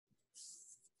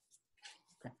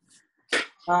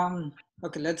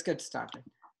Okay, let's get started.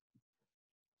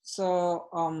 So,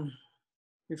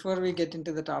 before we get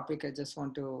into the topic, I just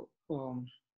want to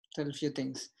tell a few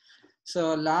things.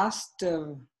 So, last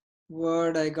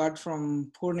word I got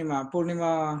from Purnima.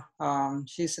 Purnima,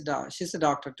 she's a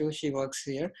doctor too. She works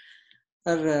here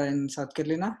in South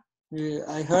Carolina.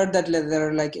 I heard that there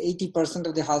are like 80%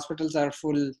 of the hospitals are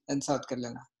full in South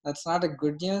Carolina. That's not a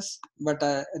good news, but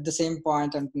at the same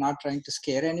point, I'm not trying to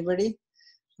scare anybody,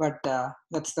 but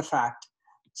that's the fact.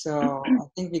 So I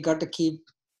think we got to keep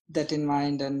that in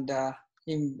mind and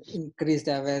increase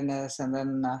the awareness, and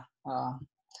then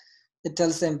it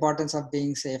tells the importance of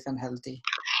being safe and healthy.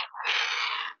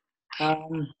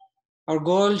 Um, our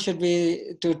goal should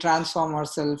be to transform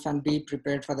ourselves and be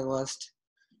prepared for the worst.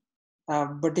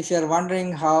 But if you're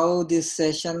wondering how this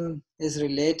session is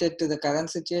related to the current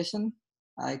situation,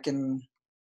 I can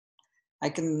I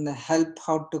can help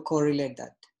how to correlate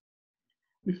that.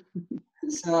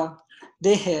 So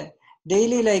they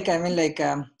daily, like I mean, like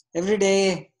every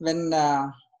day when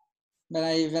the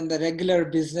regular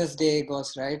business day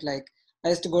goes, right, like I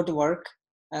used to go to work,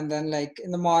 and then like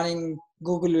in the morning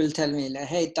Google will tell me like,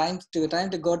 hey, time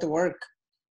to go to work.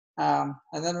 And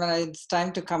then when it's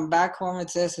time to come back home, it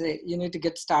says, hey, you need to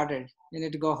get started, you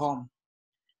need to go home.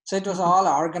 So it was all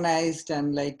organized,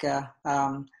 and like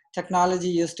technology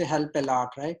used to help a lot,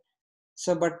 right?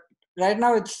 So but right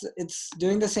now it's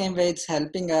doing the same way, it's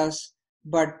helping us,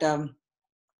 but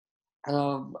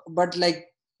but like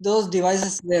those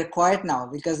devices, they're quiet now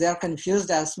because they are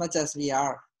confused as much as we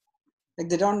are. Like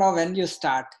they don't know when you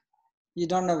start, you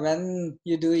don't know when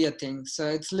you do your thing, so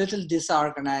it's little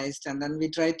disorganized, and then we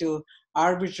try to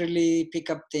arbitrarily pick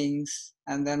up things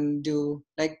and then do,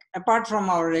 like, apart from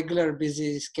our regular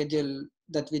busy schedule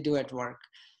that we do at work.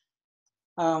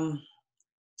 um,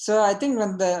 so I think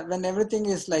when everything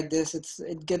is like this,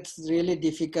 it gets really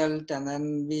difficult, and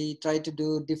then we try to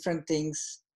do different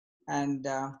things, and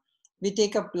we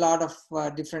take up a lot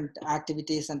of different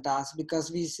activities and tasks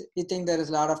because we think there is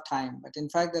a lot of time, but in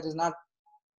fact there is not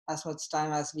as much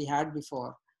time as we had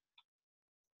before.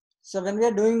 So when we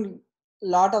are doing a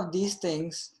lot of these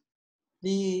things,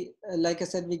 we, like I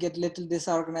said, we get little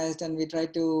disorganized, and we try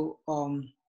to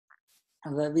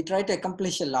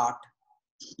accomplish a lot.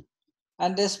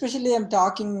 And especially I'm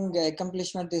talking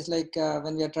accomplishment is like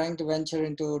when we are trying to venture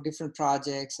into different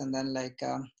projects, and then like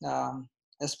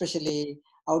especially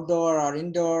outdoor or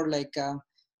indoor, like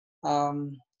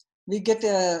um, we get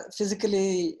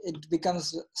physically it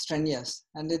becomes strenuous,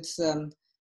 and it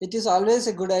is always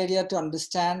a good idea to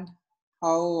understand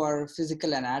how our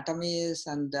physical anatomy is,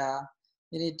 and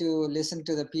we need to listen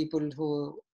to the people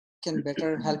who can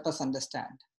better help us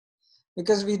understand,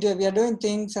 because we are doing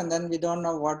things and then we don't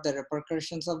know what the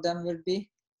repercussions of them will be.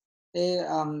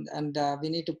 And we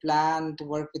need to plan to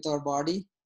work with our body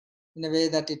in a way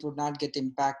that it would not get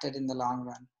impacted in the long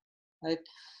run, right?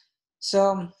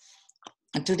 So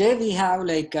today we have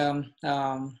like Dr.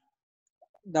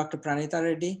 Pranitha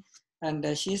Reddy, and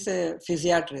she's a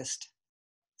physiatrist.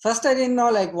 First, I didn't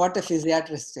know like what a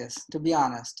physiatrist is. To be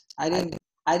honest, I,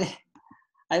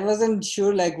 I wasn't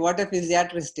sure like what a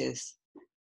physiatrist is.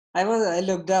 I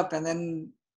looked up, and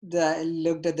then I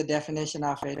looked at the definition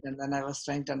of it, and then I was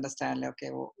trying to understand, like, okay,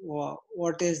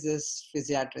 what is this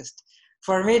physiatrist?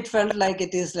 For me, it felt like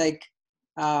it is like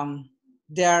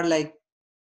they are like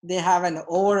they have an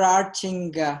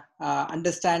overarching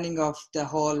understanding of the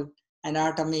whole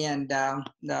anatomy and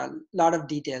the lot of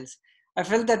details. I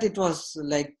felt that it was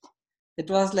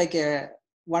like a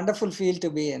wonderful field to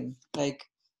be in. Like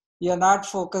you're not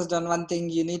focused on one thing,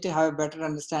 you need to have a better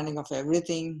understanding of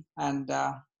everything, and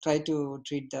try to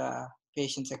treat the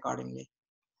patients accordingly.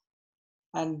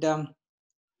 And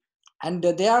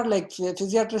they are like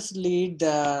physiatrists lead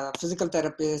the physical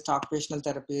therapist, occupational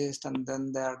therapist, and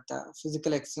then they're the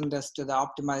physical extenders to the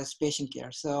optimized patient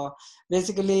care. So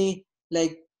basically,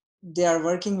 like they are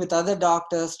working with other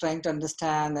doctors, trying to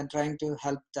understand and trying to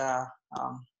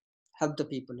um, help the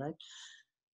people, right?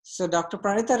 So Dr.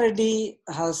 Pranitha Reddy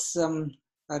has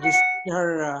received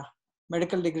her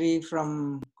medical degree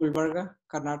from Gulbarga,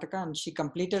 Karnataka, and she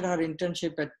completed her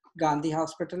internship at Gandhi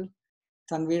Hospital,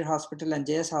 Tanveer Hospital, and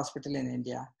JS Hospital in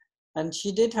India. And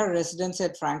she did her residency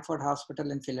at Frankfurt Hospital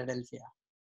in Philadelphia.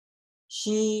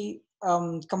 She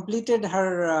completed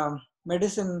her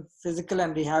medicine, physical,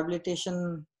 and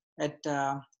rehabilitation at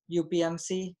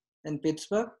UPMC in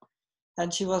Pittsburgh.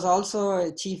 And she was also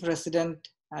a chief resident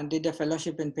and did a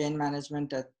fellowship in pain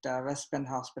management at West Penn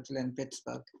Hospital in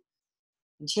Pittsburgh.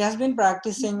 And she has been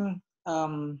practicing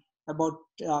about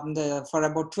for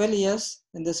about 12 years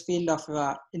in this field of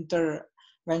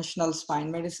interventional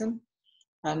spine medicine.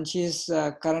 and she's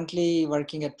currently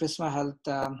working at Prisma Health,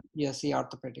 USC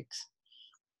Orthopedics.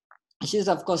 She's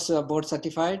of course board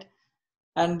certified,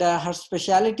 and her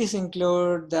specialties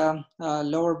include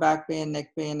lower back pain,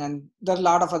 neck pain, and there are a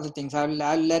lot of other things. I'll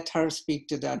let her speak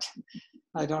to that.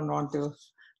 I don't want to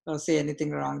say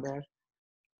anything wrong there.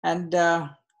 And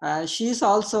she's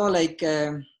also like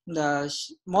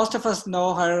most of us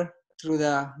know her through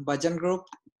the Bhajan group.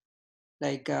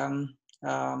 Like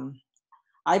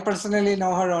I personally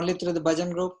know her only through the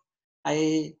Bhajan group.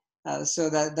 So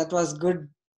that was good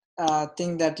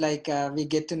thing that like we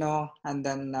get to know, and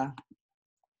then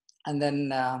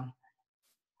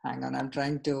hang on, I'm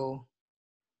trying to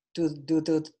do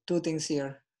two things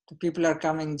here. The people are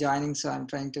coming, joining, so I'm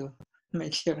trying to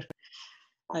make sure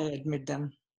I admit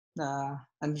them.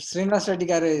 And Srinivas Reddy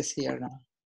garu is here now.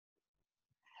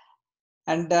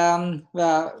 And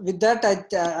with that,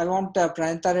 I want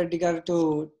Pranitha Reddy garu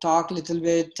to talk a little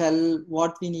bit, tell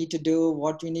what we need to do,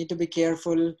 what we need to be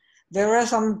careful. There were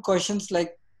some questions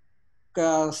like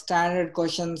standard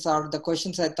questions, or the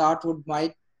questions I thought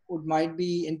might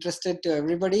be interested to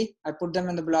everybody. I put them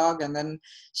in the blog, and then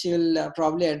she will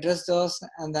probably address those.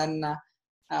 And then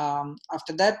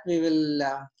after that, we will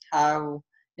have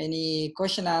any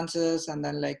question answers, and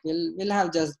then like we'll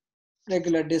have just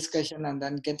regular discussion, and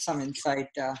then get some insight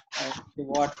to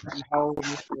what and how we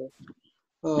need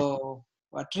to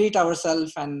treat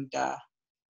ourselves, and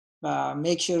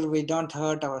make sure we don't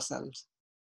hurt ourselves.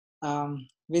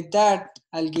 With that,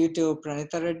 I'll give to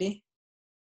Pranitha Reddy,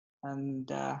 and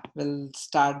we'll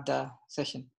start the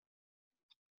session.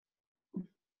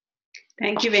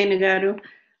 Thank you, Venugaru.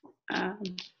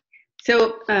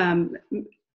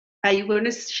 Are you going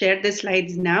to share the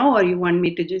slides now, or you want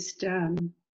me to just...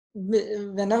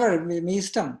 Whenever me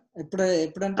istam.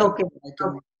 Eppudanటే Okay. I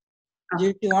can.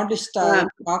 If you want to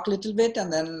talk a little bit,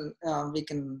 and then we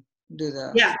can do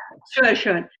the... Yeah,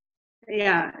 sure.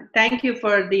 Yeah, thank you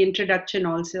for the introduction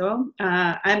also.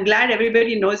 I'm glad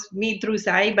everybody knows me through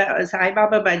Sai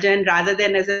Baba Bhajan rather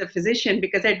than as a physician,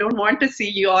 because I don't want to see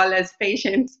you all as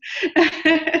patients.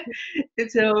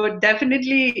 So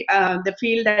definitely the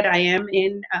field that I am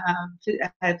in,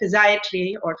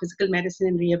 physiatry or physical medicine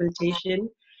and rehabilitation,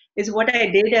 is what I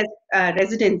did as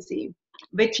residency,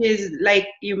 which is, like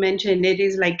you mentioned, it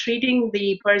is like treating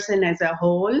the person as a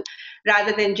whole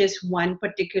rather than just one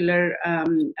particular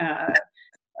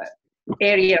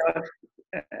area of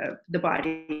the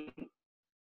body.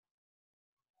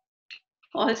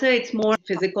 Also, it's more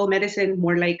physical medicine,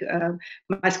 more like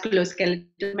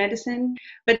musculoskeletal medicine.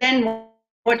 But then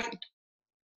what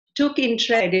took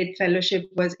interest, I did fellowship,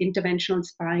 was interventional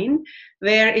spine,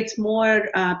 where it's more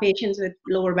patients with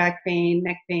lower back pain,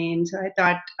 neck pain. So I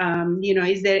thought,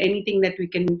 is there anything that we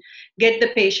can get the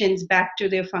patients back to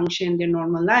their function, their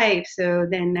normal life? So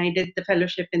then I did the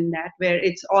fellowship in that, where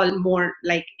it's all more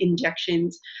like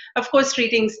injections. Of course,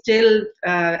 treating still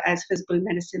as physical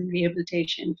medicine,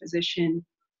 rehabilitation, physician,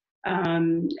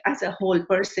 as a whole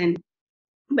person.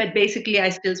 But basically, I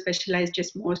still specialize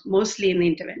just mostly in the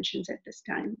interventions at this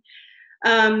time.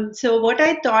 So what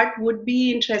I thought would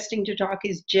be interesting to talk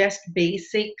is just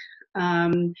basic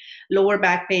lower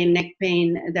back pain, neck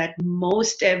pain that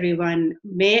most everyone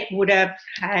would have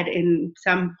had in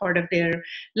some part of their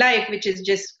life, which is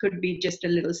could be just a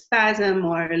little spasm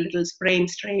or a little sprain,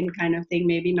 strain kind of thing,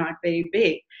 maybe not very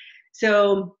big.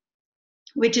 So,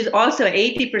 which is also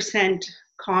 80%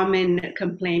 common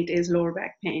complaint is lower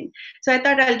back pain. So I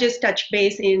thought I'll just touch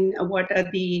base in what are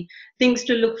the things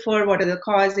to look for, what are the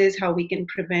causes, how we can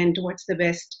prevent, what's the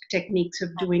best techniques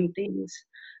of doing things,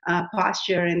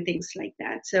 posture and things like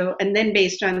that. So, and then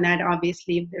based on that,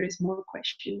 obviously, if there is more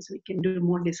questions, we can do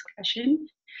more discussion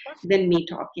than me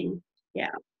talking.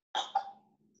 Yeah.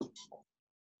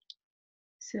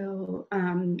 So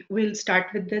we'll start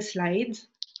with the slides.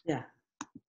 Yeah.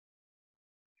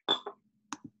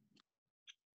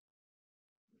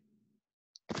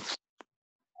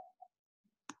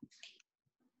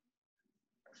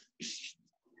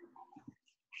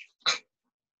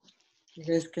 You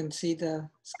guys can see the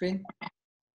screen?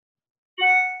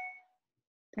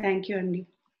 Thank you, Andy.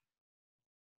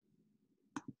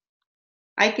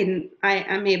 I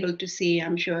am able to see,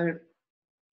 I'm sure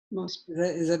most.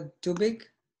 Is that too big?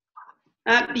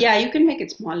 Yeah, you can make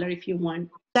it smaller if you want.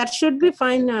 That should be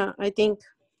fine. I think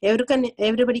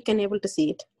everybody can able to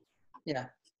see it. Yeah.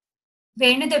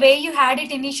 Venu, the way you had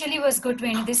it initially was good,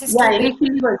 Venu. This is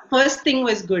initially first thing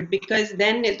was good, because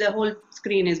then the whole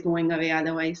screen is going away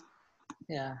otherwise.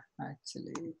 Yeah,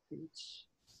 actually.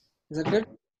 Is that good?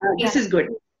 This is good.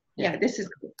 Yeah, this is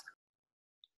good.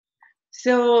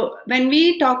 So when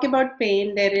we talk about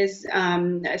pain, there is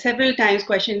several times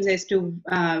questions as to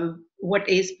what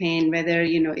is pain, whether,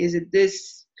 is it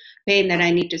this pain that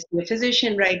I need to see a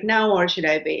physician right now or should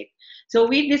I wait? So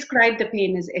we describe the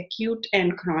pain as acute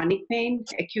and chronic pain.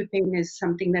 Acute pain is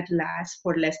something that lasts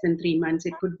for less than 3 months.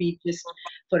 It could be just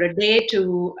for a day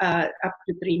to up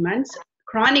to 3 months.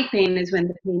 Chronic pain is when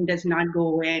the pain does not go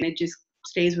away and it just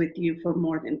stays with you for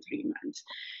more than 3 months.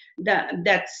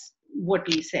 That's what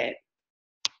we said.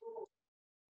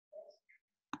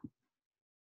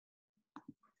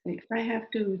 If I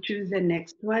have to choose the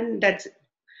next one,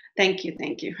 thank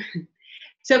you.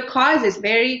 So causes,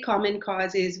 very common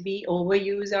cause is we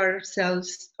overuse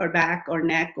ourselves or back or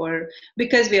neck, or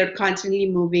because we are constantly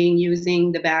moving,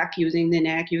 using the back, using the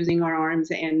neck, using our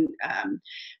arms, and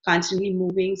constantly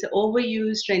moving. So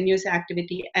overuse, strenuous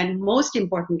activity, and most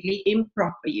importantly,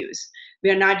 improper use. We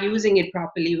are not using it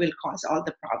properly will cause all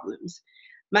the problems.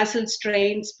 Muscle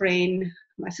strain, sprain,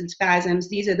 muscle spasms,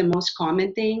 these are the most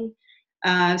common thing.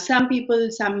 Some people,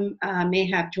 may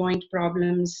have joint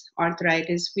problems,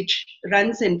 arthritis, which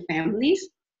runs in families.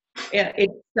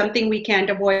 It's something we can't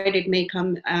avoid. It may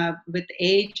come with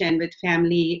age and with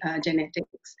family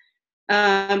genetics.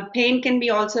 Pain can be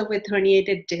also with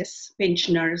herniated discs, pinched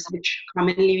nerves, which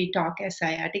commonly we talk as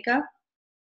sciatica.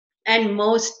 And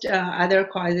most other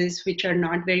causes, which are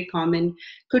not very common,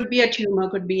 could be a tumor,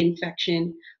 could be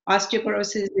infection,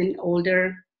 osteoporosis in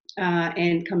older,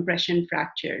 and compression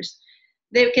fractures.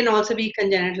 There can also be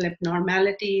congenital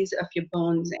abnormalities of your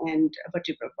bones and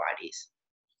vertebral bodies.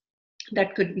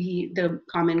 That could be the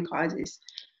common causes.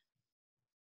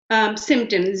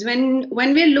 Symptoms. When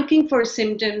we're looking for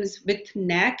symptoms with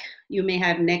neck, you may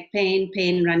have neck pain,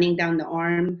 pain running down the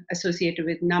arm associated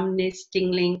with numbness,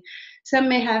 tingling. Some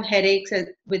may have headaches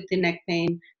with the neck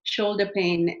pain, shoulder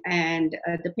pain, and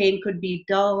the pain could be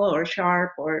dull or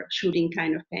sharp or shooting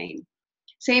kind of pain.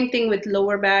 Same thing with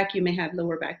lower back. You may have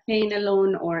lower back pain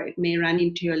alone, or it may run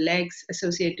into your legs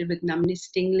associated with numbness,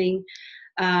 tingling.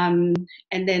 And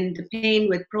then the pain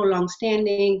with prolonged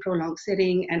standing, prolonged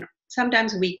sitting, and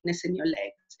sometimes weakness in your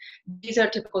legs. These are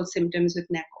typical symptoms with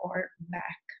neck or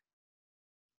back.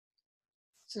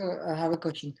 So I have a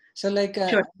question. So like,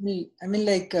 Sure.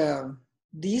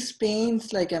 these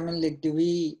pains, like, do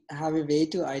we have a way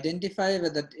to identify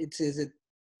whether is it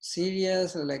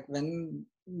serious, or like when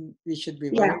we should be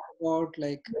worried about,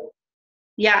 like?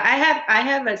 Yeah, I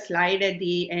have a slide at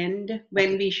the end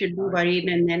when we should be worried,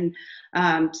 and then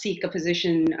seek a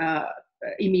physician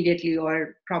immediately,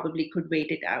 or probably could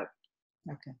wait it out.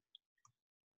 Okay.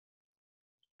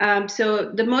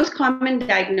 So the most common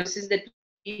diagnosis that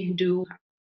we do,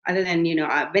 other than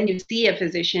when you see a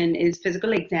physician, is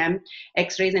physical exam,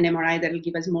 X-rays, and MRI that will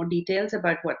give us more details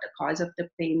about what the cause of the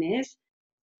pain is.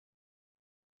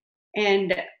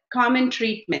 And common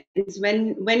treatments,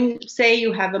 when say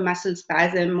you have a muscle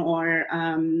spasm or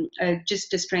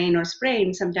just a strain or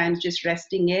sprain, sometimes just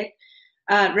resting it.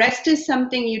 Rest is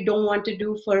something you don't want to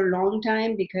do for a long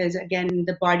time, because again,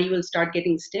 the body will start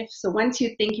getting stiff. So once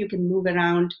you think you can move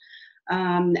around,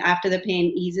 after the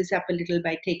pain eases up a little,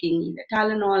 by taking either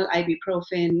Tylenol,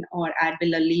 ibuprofen, or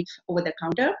Advil, a leaf over the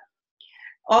counter.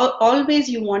 Always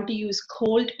you want to use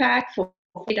cold pack for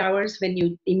 8 hours when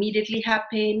you immediately have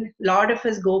pain. A lot of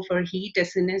us go for heat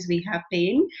as soon as we have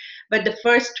pain, but the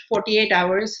first 48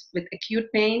 hours with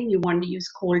acute pain, you want to use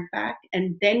cold pack,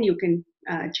 and then you can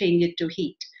change it to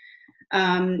heat.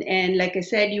 And like I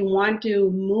said, you want to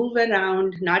move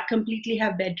around, not completely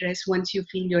have bed rest once you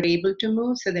feel you're able to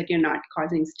move, so that you're not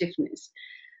causing stiffness.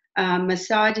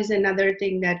 Massage is another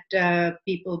thing that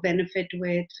people benefit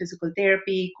with, physical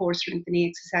therapy, core strengthening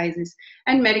exercises,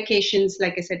 and medications,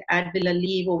 like I said, Advil, a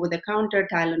leave over the counter,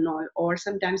 Tylenol, or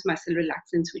sometimes muscle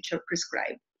relaxants, which are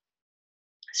prescribed.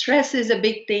 Stress is a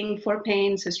big thing for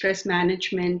pain, so stress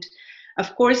management.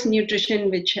 Of course, nutrition,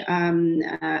 which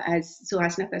as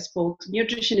Suhasnata spoke,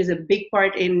 nutrition is a big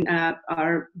part in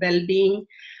our well-being.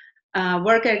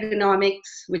 Work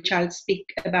ergonomics, which I'll speak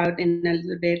about in a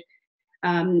little bit.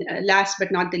 Last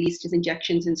but not the least is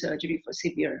injections and surgery for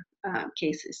severe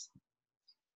cases.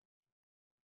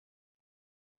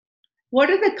 What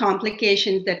are the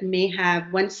complications that may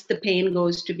have once the pain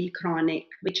goes to be chronic,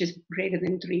 which is greater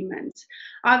than 3 months?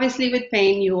 Obviously, with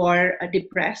pain, you are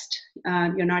depressed.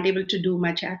 You're not able to do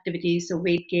much activity, so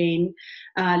weight gain,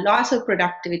 loss of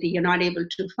productivity. You're not able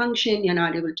to function. You're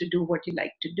not able to do what you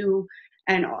like to do,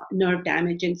 and nerve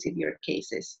damage in severe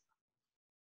cases.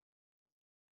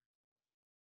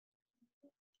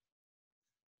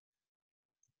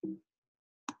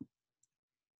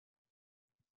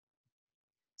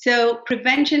 So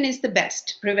prevention is the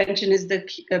best. Prevention is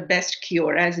the best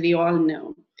cure, as we all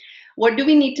know. What do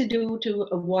we need to do to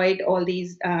avoid all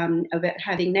these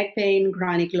having neck pain,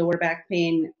 chronic lower back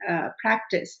pain?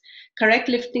 Practice correct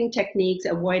lifting techniques,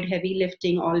 avoid heavy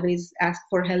lifting, always ask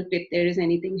for help if there is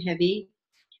anything heavy.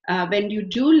 When you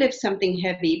do lift something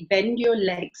heavy, bend your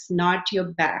legs, not your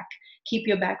back. Keep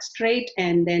your back straight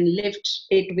and then lift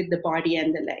it with the body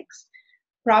and the legs.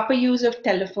 Proper use of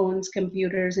telephones,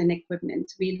 computers, and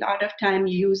equipment. We a lot of time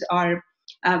use our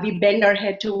we bend our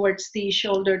head towards the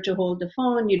shoulder to hold the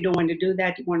phone. You don't want to do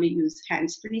that. You want to use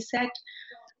hands-free set.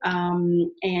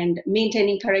 And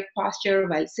maintaining correct posture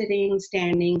while sitting,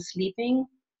 standing, sleeping.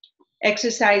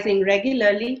 Exercising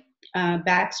regularly,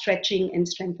 back stretching and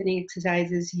strengthening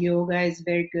exercises. Yoga is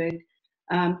very good.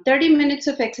 30 minutes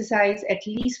of exercise at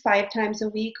least 5 times a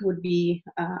week would be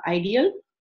ideal.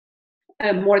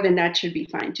 More than that should be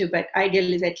fine too, but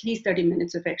ideal is at least 30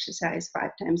 minutes of exercise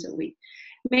 5 times a week.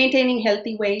 Maintaining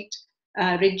healthy weight,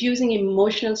 reducing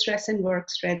emotional stress and work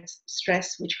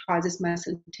stress, which causes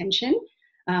muscle tension.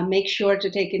 Make sure to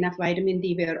take enough vitamin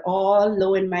D. We are all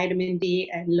low in vitamin D,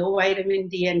 and low vitamin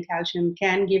D and calcium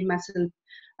can give muscle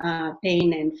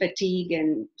pain and fatigue.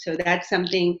 And so that's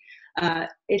something,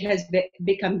 it has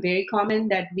become very common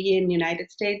that we in the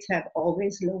United States have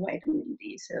always low vitamin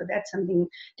D. So that's something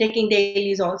taking daily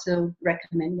is also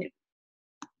recommended.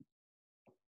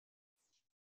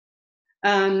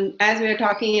 As we are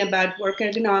talking about work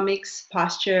ergonomics,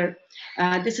 posture,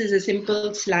 this is a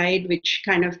simple slide which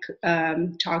kind of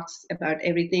talks about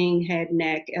everything: head,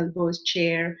 neck, elbows,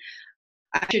 chair.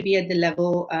 I should be at the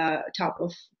level top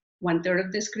of 1/3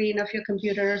 of the screen of your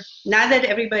computer. Now that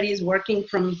everybody is working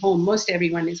from home, most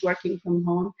everyone is working from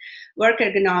home, work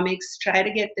ergonomics, try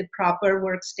to get the proper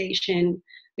workstation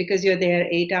because you're there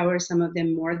 8 hours, some of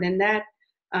them more than that.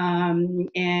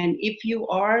 And if you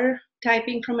are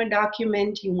typing from a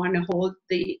document, you want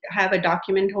to have a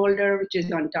document holder which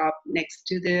is on top next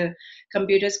to the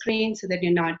computer screen so that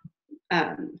you're not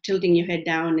tilting your head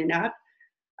down and up.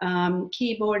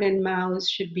 Keyboard and mouse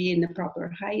should be in the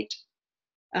proper height.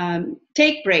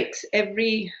 Take breaks.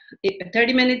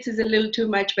 30 minutes is a little too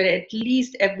much, but at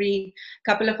least every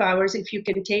couple of hours, if you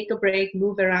can take a break,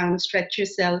 move around, stretch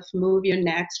yourself, move your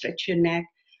neck, stretch your neck.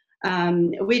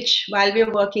 Which while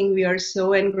we're working, we are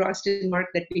so engrossed in work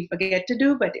that we forget to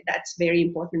do, but that's very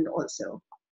important also.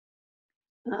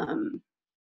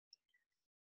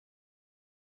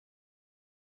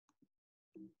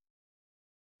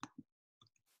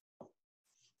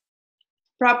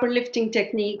 Proper lifting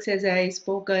techniques, as I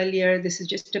spoke earlier, this is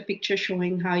just a picture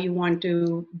showing how you want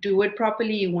to do it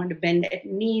properly. You want to bend at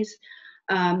knees,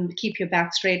 keep your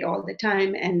back straight all the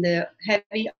time, and the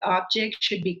heavy object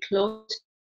should be close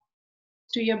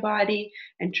to your body,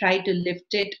 and try to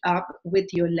lift it up with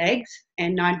your legs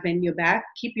and not bend your back.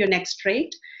 Keep your neck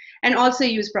straight, and also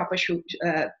use proper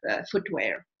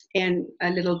footwear. And a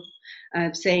little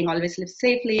saying, always lift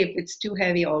safely. If it's too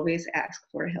heavy, always ask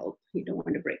for help. You don't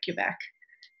want to break your back.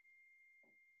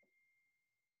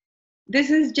 This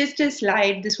is just a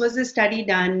slide. This was a study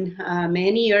done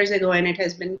many years ago, and it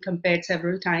has been compared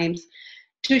several times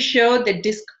to show the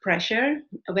disc pressure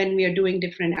when we are doing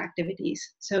different activities.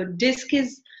 So disc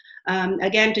is,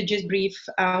 again, to just brief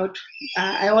out,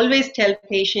 I always tell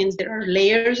patients there are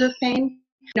layers of pain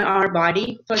in our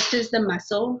body. First is the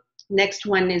muscle, next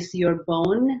one is your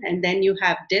bone, and then you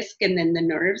have disc, and then the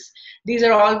nerves. These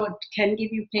are all what can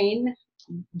give you pain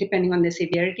depending on the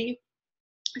severity.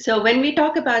 So when we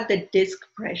talk about the disc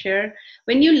pressure,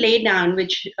 when you lay down,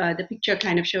 which the picture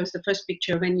kind of shows, the first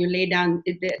picture, when you lay down,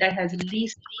 that has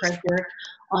least pressure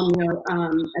on your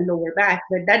lower back,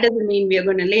 but that doesn't mean we are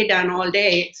going to lay down all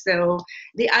day. So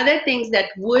the other things that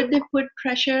would put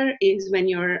pressure is when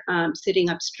you're sitting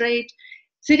up straight.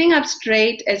 Sitting up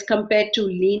straight as compared to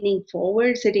leaning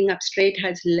forward, sitting up straight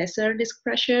has lesser disc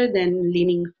pressure than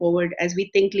leaning forward. As we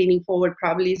think leaning forward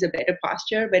probably is a better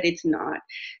posture, but it's not.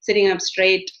 Sitting up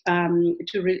straight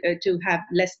to have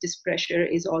less disc pressure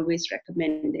is always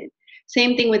recommended.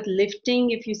 Same thing with lifting.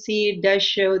 If you see, it does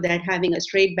show that having a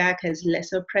straight back has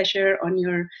lesser pressure on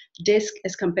your disc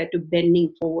as compared to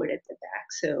bending forward at the back.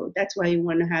 So that's why you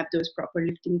want to have those proper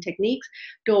lifting techniques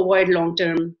to avoid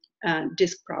long-term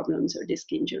disc problems or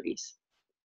disc injuries.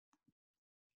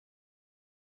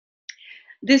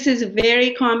 This is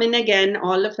very common. Again,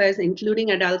 all of us, including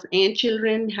adults and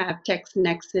children, have text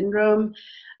neck syndrome.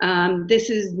 This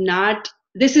is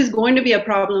going to be a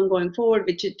problem going forward,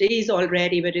 which it is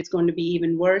already, but it's going to be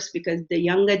even worse because the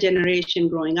younger generation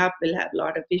growing up will have a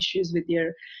lot of issues with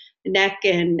your neck,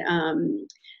 and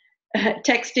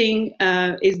texting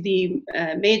is the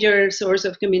major source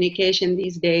of communication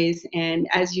these days. And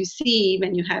as you see,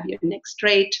 when you have your neck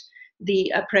straight,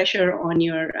 the pressure on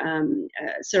your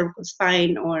cervical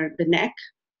spine or the neck,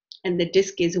 and the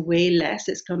disc is way less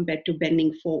as compared to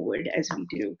bending forward as we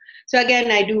do. So again,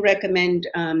 I do recommend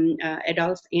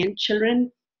adults and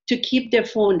children to keep their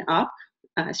phone up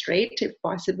straight if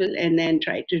possible, and then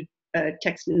try to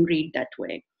text and read that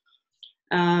way.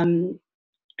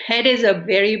 Head is a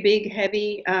very big,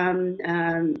 heavy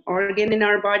organ in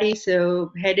our body.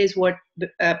 So head is what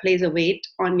plays a weight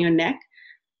on your neck,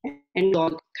 and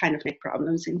all kind of neck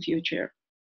problems in future.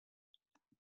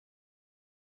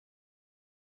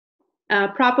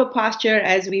 Proper posture,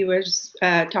 as we were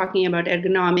talking about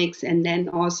ergonomics, and then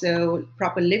also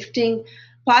proper lifting.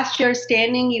 Posture,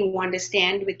 standing, you want to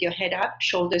stand with your head up,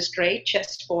 shoulders straight,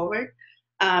 chest forward.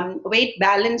 Weight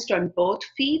balanced on both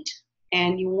feet.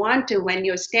 And you want to, when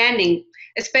you're standing,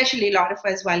 especially a lot of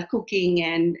us while cooking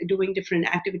and doing different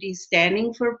activities,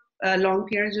 standing for long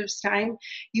periods of time,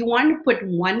 you want to put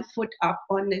one foot up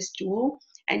on the stool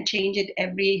and change it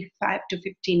every 5 to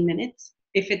 15 minutes.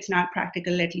 If it's not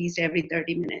practical, at least every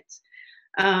 30 minutes.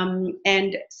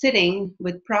 And sitting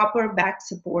with proper back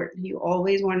support. You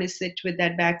always want to sit with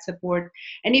that back support.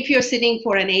 And if you're sitting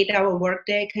for an 8-hour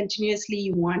workday continuously,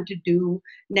 you want to do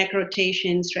neck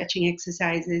rotation, stretching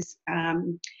exercises,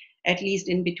 at least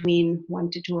in between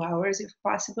 1 to 2 hours if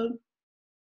possible,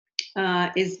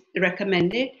 is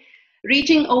recommended.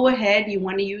 Reaching overhead, you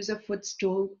want to use a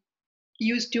footstool.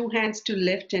 Use 2 hands to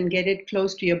lift and get it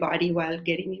close to your body while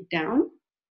getting it down.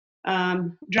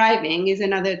 Driving is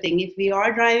another thing. If we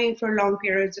are driving for long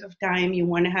periods of time, you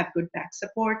want to have good back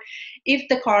support. If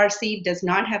the car seat does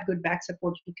not have good back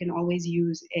support, you can always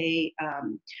use a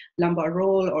lumbar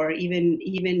roll, or even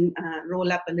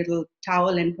roll up a little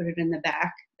towel and put it in the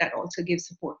back. That also gives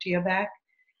support to your back.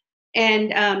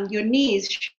 And your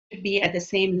knees should be at the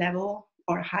same level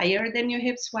or higher than your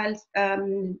hips while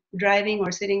driving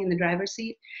or sitting in the driver's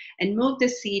seat, and move the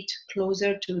seat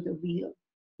closer to the wheel.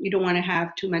 You don't want to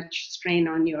have too much strain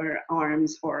on your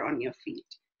arms or on your feet.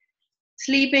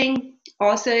 Sleeping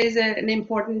also is an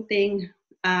important thing.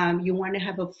 You want to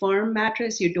have a firm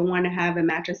mattress. You don't want to have a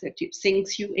mattress that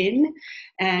sinks you in,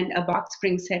 and a box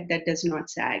spring set that does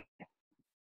not sag.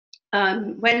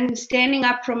 When standing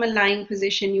up from a lying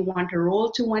position, you want to roll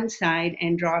to one side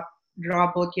and draw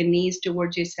both your knees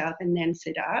towards yourself, and then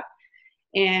sit up.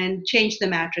 And change the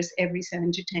mattress every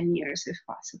 7 to 10 years if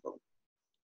possible.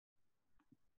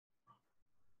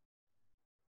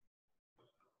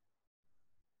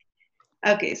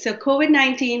 Okay, so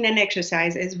COVID-19 and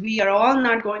exercise, as we are all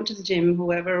not going to the gym,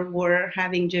 whoever were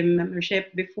having gym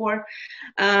membership before,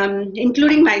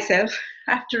 including myself,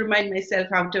 I have to remind myself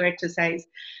how to exercise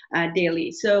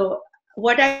daily. So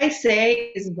what I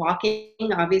say is walking.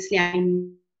 Obviously, I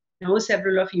know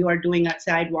several of you are doing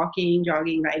outside walking,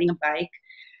 jogging, riding a bike,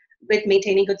 with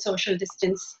maintaining good social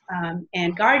distance,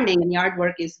 and gardening and yard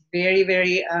work is very,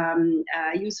 very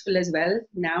useful as well.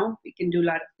 Now we can do a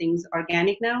lot of things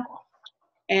organic now.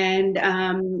 And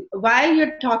while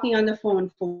you're talking on the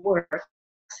phone for work,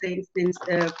 say since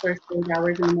the first 8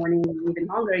 hours in the morning or even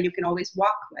longer, you can always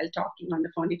walk while talking on the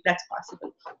phone if that's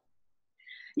possible.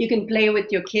 You can play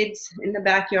with your kids in the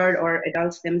backyard or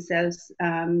adults themselves.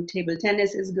 Table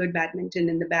tennis is good, badminton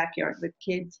in the backyard with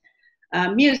kids.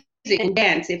 Music and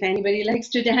dance. If anybody likes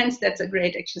to dance, that's a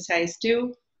great exercise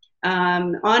too.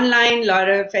 Online, a lot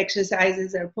of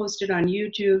exercises are posted on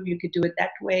YouTube. You could do it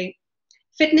that way.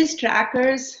 Fitness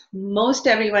trackers, most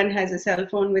everyone has a cell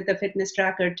phone with a fitness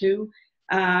tracker too.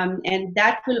 And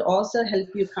that will also help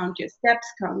you count your steps,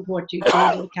 count what you did,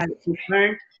 calories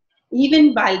burnt,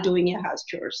 even while doing your house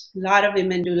chores. A lot of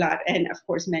women do a lot, and of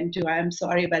course men too. I'm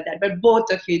sorry about that, but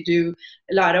both of you do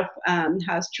a lot of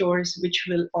house chores, which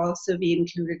will also be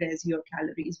included as your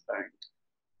calories burned.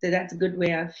 So that's a good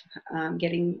way of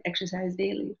getting exercise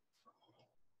daily.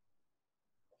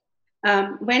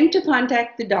 When to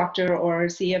contact the doctor or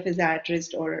see a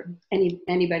physiatrist or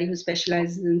anybody who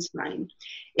specializes in spine.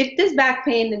 If this back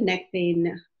pain and neck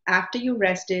pain, after you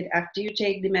rested, after you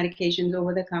take the medications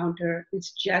over the counter,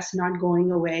 it's just not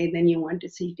going away, then you want to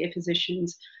seek a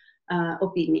physician's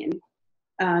opinion.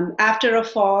 After a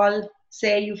fall,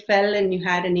 say you fell and you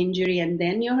had an injury and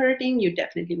then you're hurting, you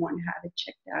definitely want to have it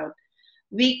checked out.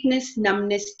 Weakness,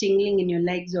 numbness, tingling in your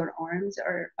legs or arms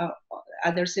are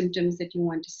other symptoms that you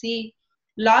want to see.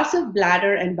 Loss of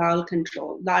bladder and bowel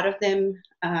control. A lot of them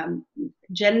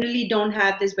generally don't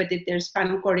have this, but if there's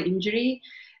spinal cord injury,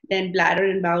 then bladder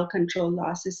and bowel control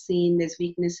loss is seen. There's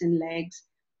weakness in legs.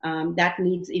 That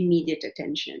needs immediate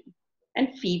attention.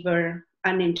 And fever,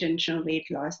 unintentional weight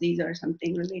loss. These are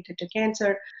something related to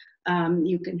cancer.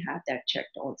 You can have that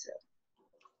checked also.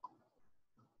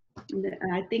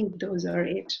 I think those are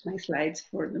it, my slides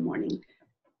for the morning.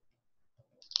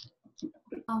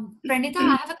 Pranitha,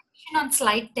 I have a question on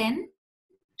slide 10.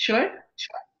 Sure.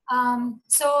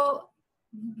 So,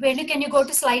 Venu, can you go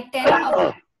to slide 10?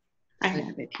 I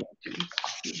have it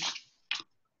here.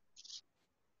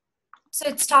 So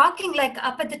it's talking like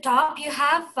up at the top, you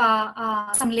have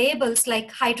some labels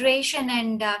like hydration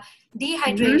and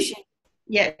dehydration.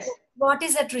 Yes. What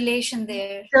is that relation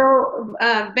there? So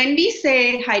when we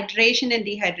say hydration and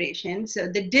dehydration, so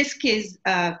the disc is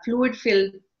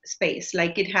fluid-filled space,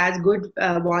 like it has good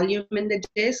volume in the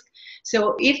disc.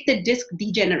 So if the disc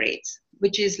degenerates,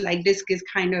 which is like disc is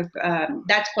kind of,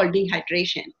 that's called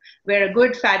dehydration, where a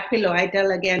good fat pillow, I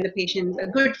tell again the patient, a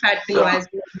good fat pillow as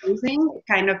you're using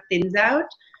kind of thins out.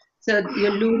 So you're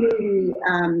losing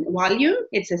volume,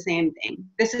 it's the same thing.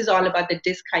 This is all about the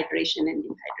disc hydration and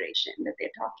dehydration that they're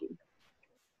talking.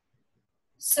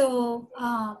 So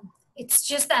it's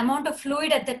just the amount of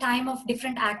fluid at the time of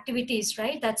different activities,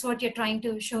 right? That's what you're trying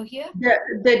to show here?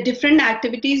 The different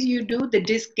activities you do, the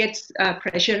disc gets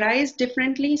pressurized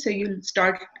differently. So you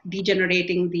start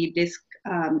degenerating the disc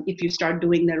if you start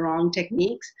doing the wrong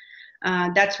techniques.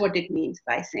 That's what it means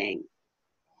by saying.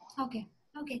 Okay.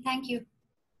 Okay. Thank you.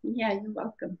 Yeah, you're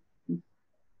welcome.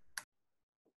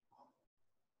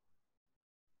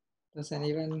 Does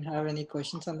anyone have any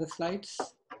questions on the slides?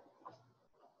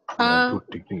 Good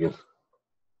technical.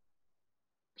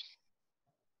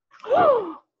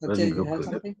 Let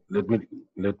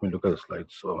me look at the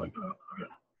slides. So,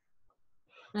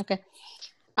 Okay.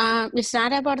 It's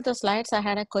not about the slides. I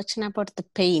had a question about the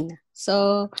pain.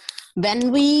 So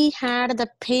when we had the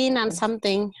pain on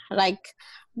something, like,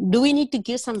 do we need to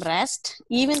give some rest?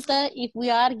 Even though if we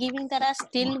are giving the rest,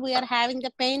 still we are having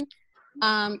the pain.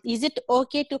 Is it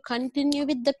okay to continue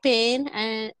with the pain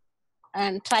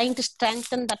and trying to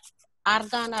strengthen that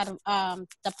organ or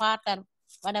the part or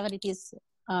whatever it is,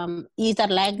 either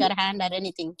leg or hand or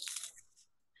anything?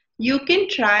 You can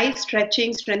try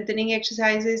stretching, strengthening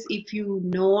exercises if you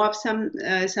know of some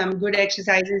good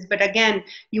exercises. But again,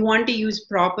 you want to use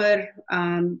proper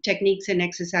techniques and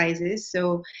exercises.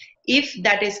 So if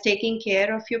that is taking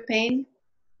care of your pain,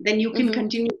 then you can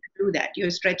continue to do that, your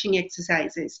stretching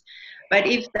exercises. But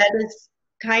if that is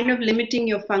kind of limiting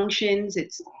your functions,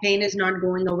 pain is not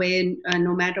going away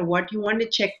no matter what, you want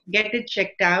to get it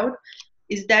checked out.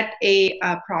 Is that a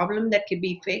problem that can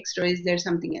be fixed, or is there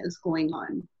something else going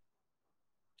on?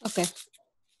 Okay.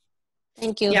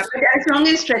 Thank you. Yeah, but as long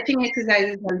as stretching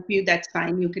exercises help you, that's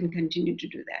fine. You can continue to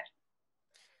do that.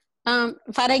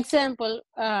 For example,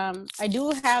 I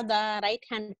do have the right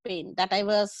hand pain that I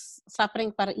was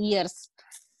suffering for years.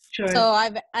 Sure. So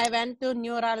I went to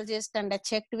neurologist and I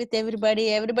checked with everybody.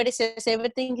 Everybody says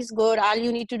everything is good. All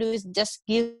you need to do is just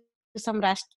give some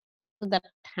rest to that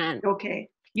hand. Okay.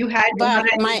 You had but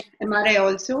MRI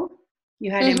also?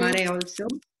 You had MRI also?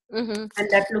 And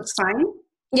that looks fine?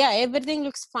 Yeah, everything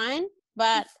looks fine.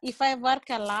 But if I work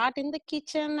a lot in the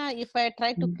kitchen, if I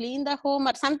try to clean the home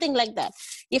or something like that,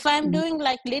 if I'm doing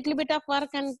like little bit of work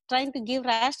and trying to give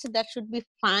rest, that should be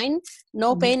fine.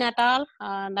 No pain at all.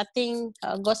 Nothing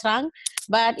goes wrong.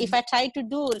 But if I try to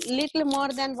do little more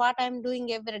than what I'm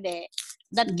doing every day,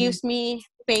 that gives me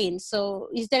pain. So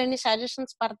is there any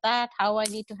suggestions for that? How I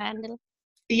need to handle?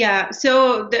 Yeah,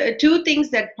 so the two things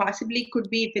that possibly could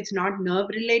be, if it's not nerve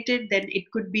related, then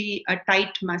it could be a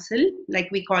tight muscle, like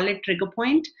we call it trigger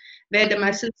point, where the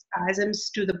muscle spasms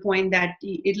to the point that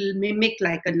it'll mimic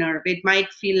like a nerve. It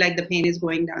might feel like the pain is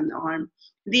going down the arm.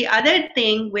 The other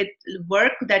thing with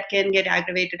work that can get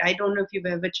aggravated, I don't know if you've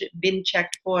ever been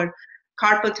checked for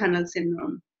carpal tunnel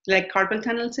syndrome, like carpal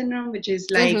tunnel syndrome, which is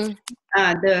like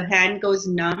the hand goes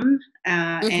numb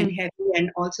and heavy and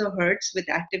also hurts with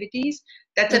activities.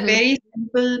 That's a very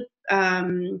simple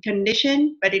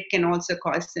condition, but it can also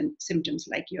cause symptoms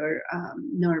like your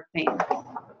nerve pain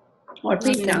or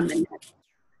pain down the neck.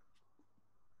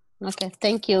 Okay,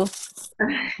 thank you.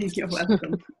 You're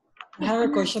welcome. I have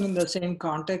a question in the same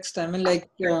context. I mean, like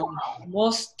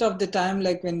most of the time,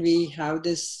 like when we have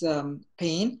this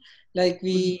pain, like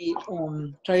we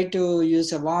try to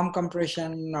use a warm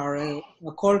compression or a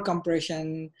cold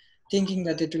compression, thinking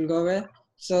that it will go away.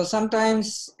 So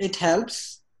sometimes it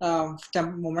helps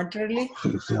momentarily,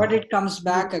 but it comes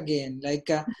back again. Like,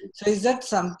 so is that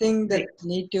something that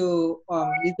need to?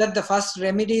 Is that the first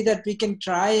remedy that we can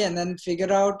try and then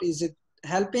figure out is it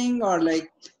helping, or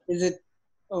like is it?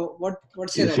 Oh,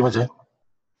 what's your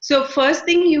So first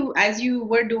thing as you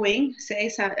were doing,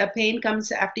 say a pain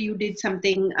comes after you did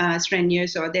something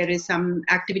strenuous, or there is some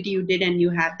activity you did and you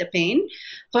have the pain.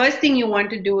 First thing you want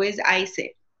to do is ice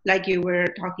it. like you were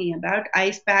talking about,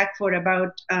 ice pack for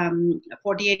about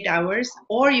 48 hours,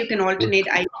 or you can alternate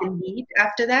ice and heat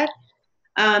after that.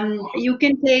 You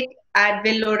can take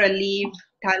Advil or Aleve,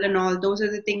 Tylenol. Those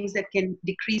are the things that can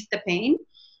decrease the pain.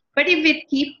 But if it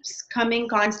keeps coming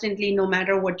constantly, no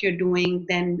matter what you're doing,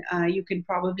 then you can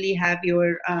probably have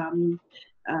your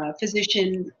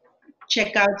physician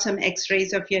check out some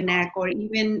x-rays of your neck, or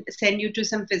even send you to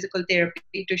some physical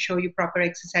therapy to show you proper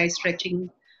exercise stretching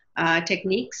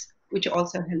techniques, which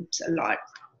also helps a lot.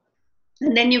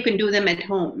 And then you can do them at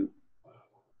home.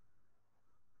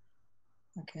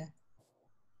 Okay.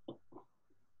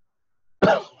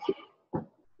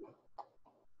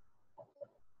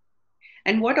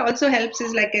 And what also helps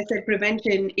is, like I said,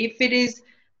 prevention. If it is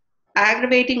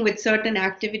aggravating with certain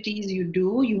activities you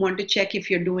do, you want to check if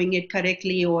you're doing it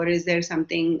correctly, or is there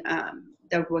something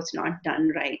that was not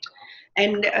done right.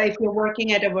 And if you're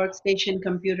working at a workstation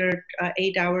computer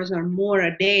 8 hours or more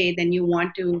a day, then you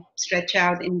want to stretch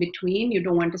out in between. You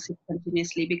don't want to sit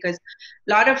continuously, because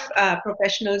a lot of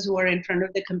professionals who are in front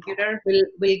of the computer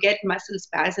will get muscle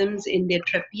spasms in their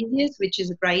trapezius, which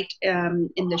is right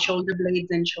in the shoulder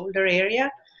blades and shoulder area.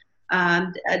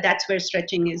 That's where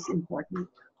stretching is important.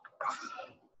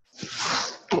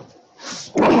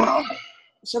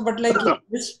 So, but like if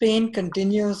this pain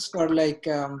continues for like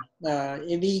a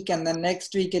week, and then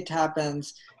next week it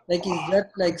happens, like is that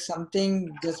like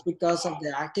something just because of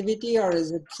the activity, or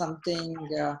is it something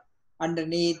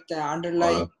underneath,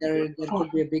 underlying, there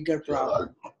could be a bigger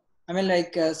problem? I mean,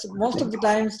 like so most of the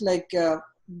times, like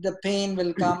the pain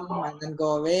will come and then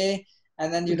go away,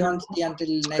 and then you don't see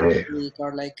until next week,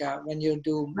 or like when you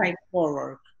do more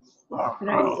work.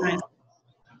 Right.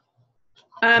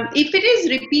 If it is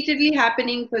repeatedly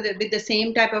happening with the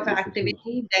same type of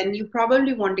activity, then you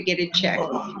probably want to get it checked.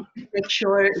 Make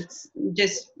sure it's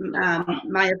just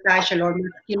myofascial or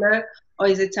muscular, or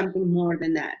is it something more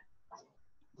than that?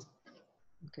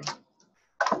 Okay.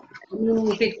 I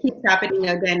mean, if it keeps happening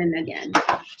again and again.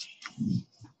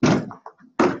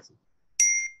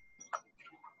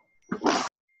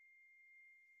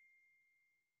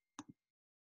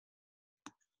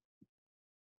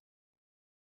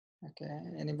 Okay.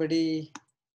 Anybody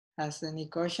has any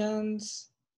questions?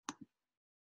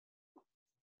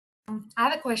 I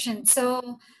have a question.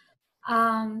 So,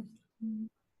 I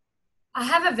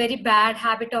have a very bad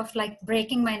habit of like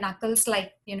breaking my knuckles,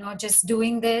 like, just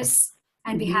doing this.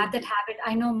 And we have that habit.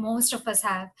 I know most of us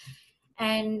have.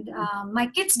 And my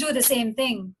kids do the same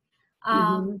thing.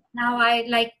 Now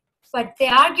but they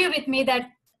argue with me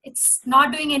that it's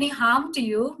not doing any harm to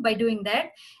you by doing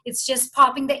that. It's just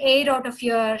popping the air out of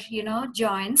your,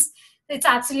 joints. It's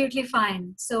absolutely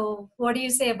fine. So what do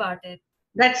you say about it?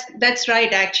 That's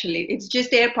right. Actually, it's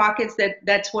just air pockets.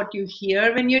 That's what you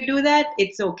hear when you do that.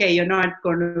 It's okay. You're not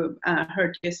going to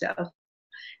hurt yourself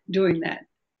doing that.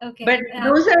 Okay. But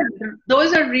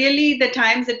those are really the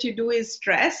times that you do is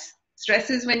stress. Stress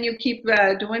is when you keep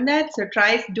doing that. So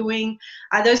try doing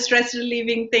other stress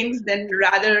relieving things than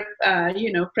rather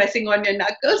pressing on your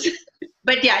knuckles.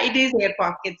 But yeah, it is air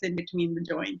pockets in between the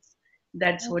joints.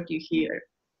 That's what you hear.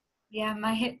 Yeah,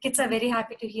 my kids are very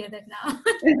happy to hear that now.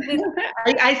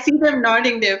 I see them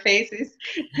nodding their faces.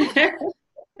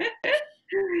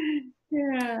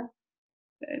 Yeah,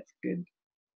 that's good.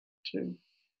 True.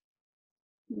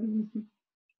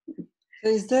 So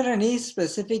is there any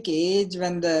specific age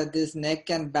when this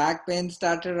neck and back pain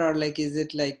started, or like is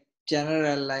it like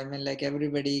general? I mean, like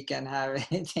everybody can have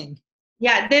anything.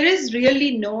 Yeah, there is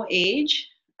really no age.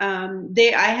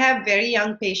 I have very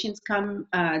young patients come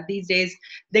these days.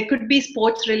 There could be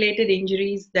sports-related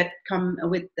injuries that come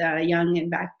with young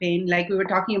and back pain. Like we were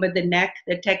talking about the neck,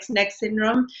 the text neck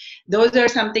syndrome. Those are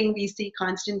something we see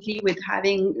constantly with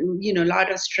having, a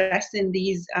lot of stress in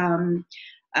these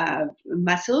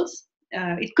muscles.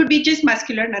 It could be just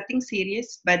muscular, nothing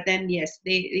serious. But then, yes,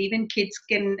 even kids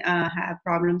can have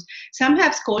problems. Some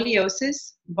have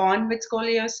scoliosis, born with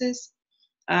scoliosis.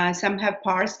 Some have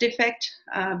pars defect,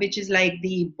 which is like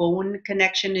the bone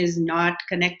connection is not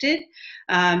connected.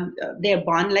 They're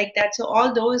born like that. So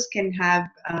all those can have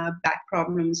back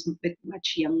problems with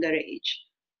much younger age.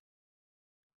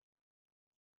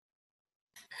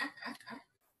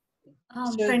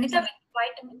 Pranitha,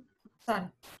 sorry.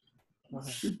 Go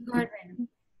ahead, Renu.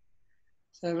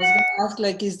 So I was going to ask,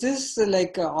 like, is this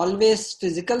like always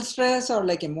physical stress, or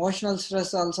like emotional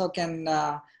stress also can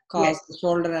cause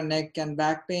shoulder and neck and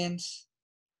back pains?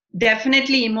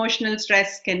 Definitely, emotional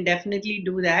stress can definitely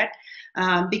do that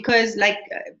because, like,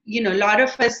 a lot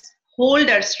of us hold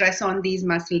our stress on these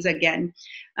muscles again.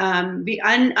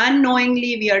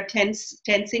 Unknowingly, we are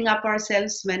tensing up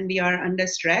ourselves when we are under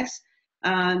stress.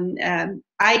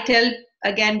 I tell,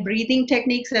 again, breathing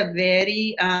techniques are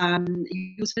very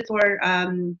useful for,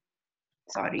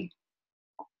 sorry.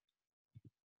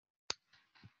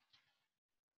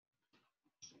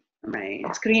 My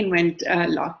screen went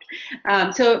locked.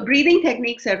 So breathing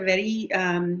techniques are very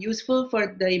useful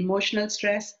for the emotional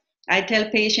stress. I tell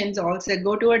patients also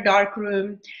go to a dark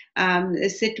room,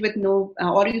 sit with no,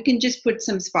 or you can just put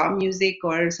some spa music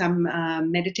or some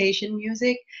meditation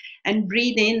music and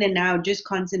breathe in and out, just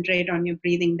concentrate on your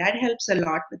breathing. That helps a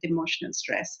lot with emotional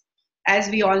stress. As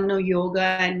we all know, yoga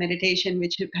and meditation,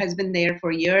 which has been there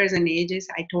for years and ages,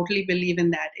 I totally believe in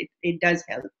that. It does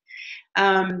help.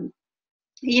 As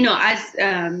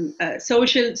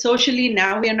socially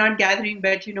now we are not gathering,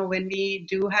 but when we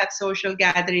do have social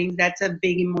gatherings, that's a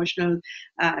big emotional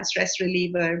stress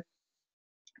reliever.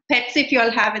 Pets, if you all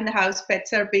have in the house,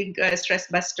 pets are big stress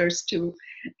busters too.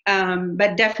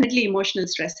 But definitely emotional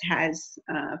stress has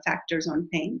factors on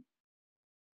pain.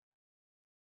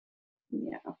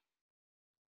 Yeah.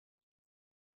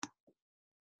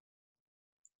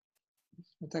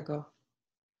 Go.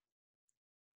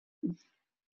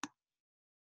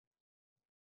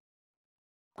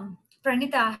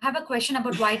 Pranitha, I have a question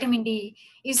about vitamin D.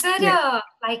 Is there Yeah.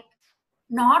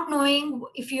 not knowing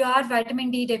if you are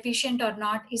vitamin D deficient or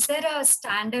not, is there a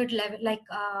standard level,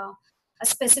 a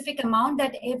specific amount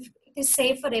that if it is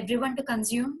safe for everyone to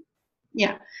consume?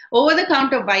 Yeah, over the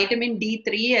counter vitamin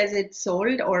D3 as it's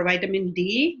sold, or vitamin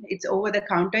D, it's over the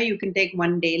counter. You can take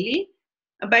one daily.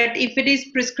 But if it is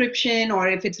prescription or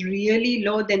if it's really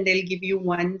low, then they'll give you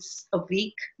once a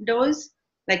week dose,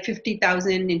 like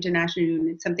 50,000 international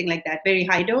units, something like that, very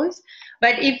high dose.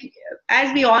 But if,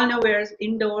 as we all know, we're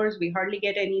indoors, we hardly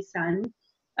get any sun.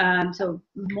 So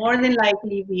more than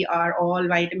likely, we are all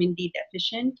vitamin D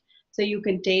deficient. So you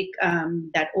can take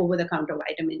that over the counter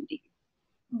vitamin D.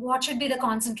 What should be the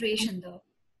concentration though?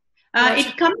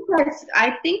 It comes as,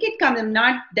 I think it comes, I'm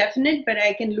not definite, but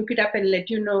I can look it up and let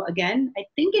you know again. I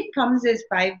think it comes as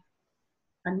 500,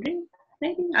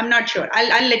 maybe. I'm not sure.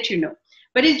 I'll let you know.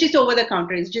 But it's just over the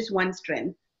counter. It's just one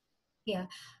strength. Yeah.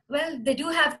 Well, they do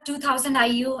have 2000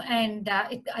 IU, and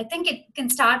I think it can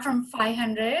start from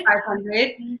 500.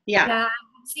 500, yeah. Yeah,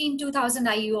 I've seen 2000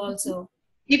 IU also.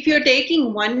 If you're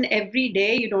taking one every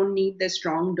day, you don't need the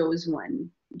strong dose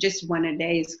one. Just one a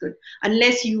day is good.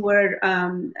 Unless you were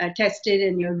tested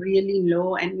and you're really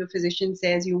low and your physician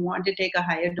says you want to take a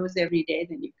higher dose every day,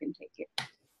 then you can take it.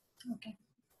 Okay.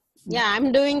 Yeah,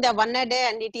 I'm doing the one a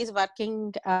day and it is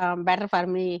working better for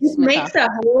me. It Smita. makes a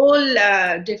whole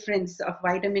difference of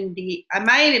vitamin D.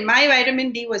 My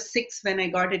vitamin D was 6 when I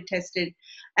got it tested.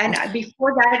 And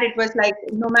before that, it was like,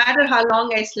 no matter how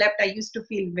long I slept, I used to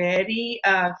feel very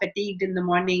fatigued in the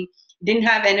morning, didn't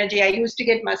have energy. I used to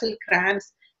get muscle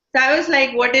cramps. So I was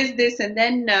like, what is this? And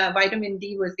then vitamin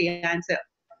D was the answer.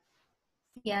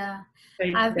 Yeah,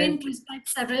 So I've been prescribed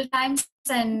several times,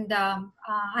 and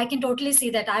I can totally see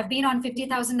that. I've been on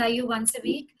 50,000 IU once a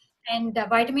week, and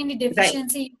vitamin D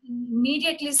deficiency, you can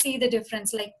immediately see the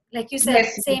difference. Like you said,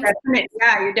 yes, same.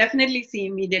 you definitely see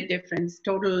immediate difference.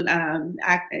 Total,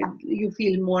 you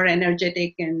feel more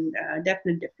energetic and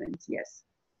definite difference. Yes,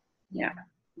 yeah.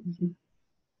 Mm-hmm.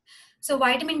 So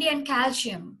vitamin D and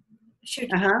calcium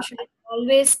should you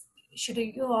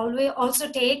always also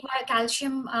take a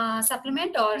calcium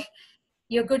supplement, or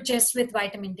you're good just with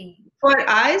vitamin D? For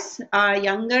us,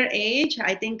 younger age,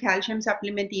 I think calcium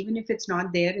supplement, even if it's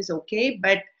not there, is okay.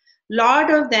 But a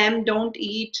lot of them don't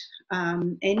eat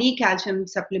any calcium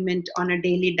supplement on a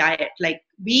daily diet. Like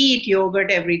we eat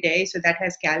yogurt every day, so that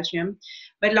has calcium.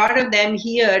 But a lot of them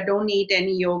here don't eat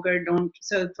any yogurt.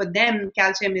 So for them,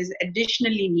 calcium is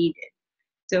additionally needed.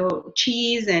 So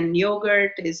cheese and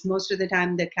yogurt is most of the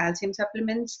time the calcium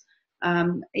supplements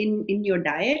in your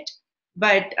diet.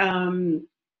 But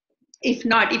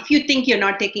if you think you're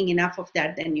not taking enough of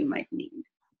that, then you might need.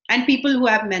 And people who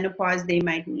have menopause, they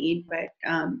might need, but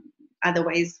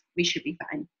otherwise we should be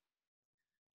fine.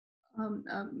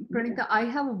 Pranitha, I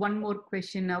have one more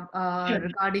question Sure.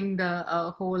 regarding the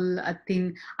whole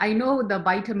thing. I know the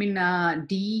vitamin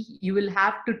D you will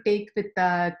have to take with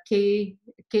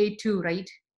K2, right?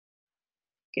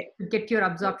 Okay. To get your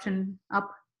absorption up.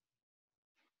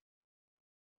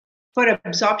 For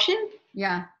absorption?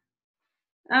 Yeah.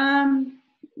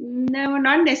 No,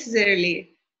 not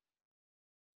necessarily.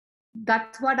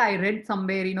 That's what I read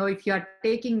somewhere. If you are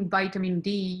taking vitamin D,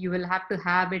 you will have to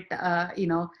have it,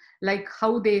 like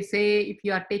how they say, if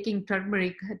you are taking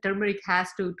turmeric has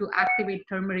to activate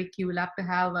turmeric, you will have to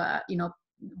have,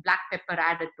 black pepper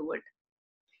added to it.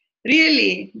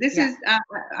 Really? This Yeah. is,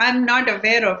 I'm not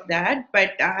aware of that,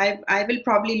 but I will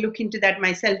probably look into that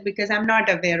myself because I'm not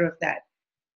aware of that.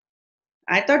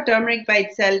 I thought turmeric by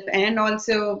itself and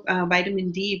also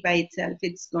vitamin D by itself,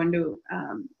 it's going to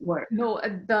work. No,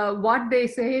 what they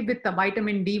say with the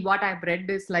vitamin D, what I've read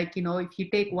is like, if you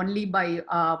take only by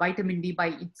vitamin D by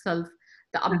itself,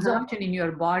 the absorption in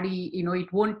your body,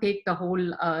 it won't take the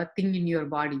whole thing in your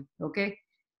body. Okay.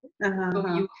 So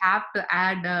you have to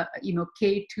add,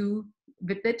 K2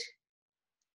 with it.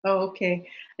 Oh, okay.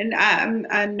 And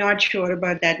I'm not sure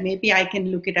about that. Maybe I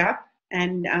can look it up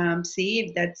and see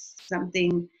if that's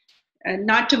something,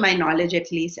 not to my knowledge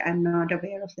at least. I'm not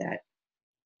aware of that.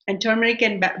 And turmeric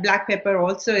and black pepper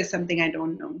also is something I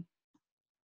don't know.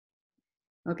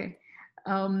 Okay.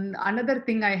 Another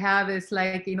thing I have is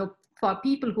like, for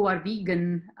people who are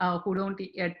vegan, who don't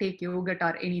take yogurt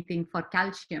or anything for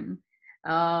calcium,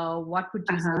 what would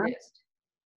you suggest?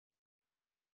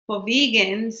 For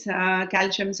vegans,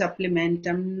 calcium supplement,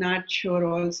 I'm not sure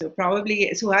also. Probably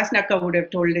Suhasnaka would have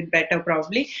told it better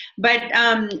probably. But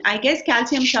I guess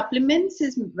calcium supplements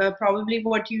is probably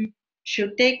what you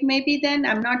should take maybe then.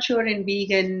 I'm not sure in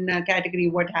vegan category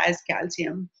what has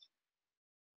calcium.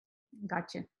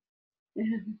 Gotcha.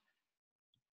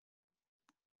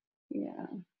 Yeah.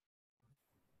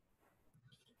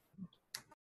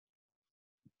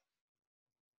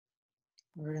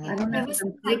 I don't know.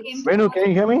 Venu, can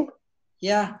you hear me?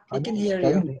 Yeah, I can hear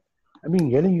you. I've been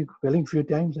yelling a few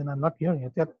times and I'm not hearing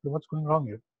it. What's going wrong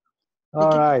here?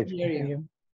 All right. Hear you.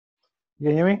 You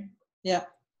can hear me? Yeah.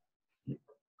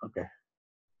 Okay.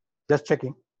 Just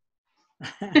checking.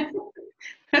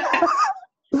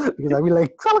 Because I'll be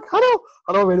like,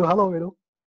 hello, Venu.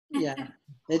 Yeah,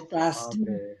 it passed.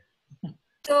 Okay.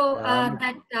 So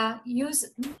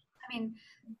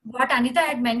what Anita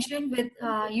had mentioned with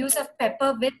use of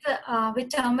pepper with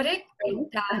turmeric,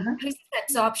 it increases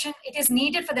absorption. It is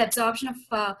needed for the absorption of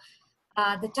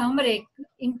the turmeric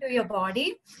into your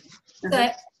body. So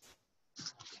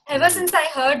ever since I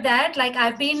heard that, like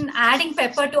I've been adding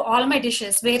pepper to all my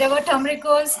dishes. Wherever turmeric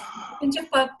goes, a pinch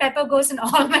of pepper goes in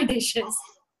all my dishes.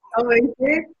 Oh, is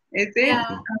it? Is it?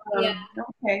 Yeah. Yeah.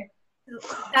 Okay. So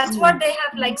that's what they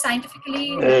have like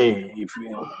scientifically. Hey,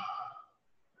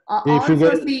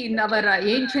 Also see in our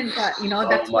ancient,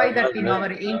 that's why that in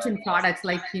our ancient products,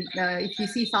 like if you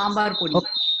see sambar podi,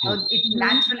 it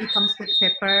naturally comes with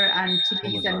pepper and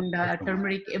chilies and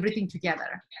turmeric, everything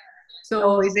together.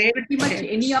 So pretty much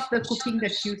any of the cooking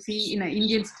that you see in an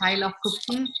Indian style of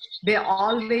cooking, they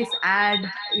always add,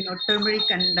 turmeric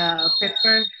and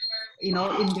pepper, in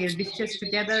their dishes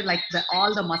together, like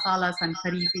all the masalas and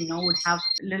curries, would have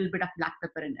a little bit of black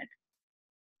pepper in it.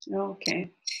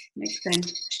 Okay, makes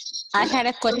sense. I had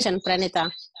a question,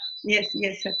 Pranitha. Yes,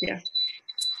 Satya.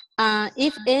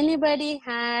 If anybody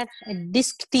had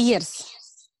disc tears,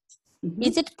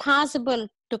 is it possible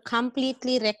to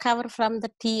completely recover from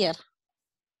the tear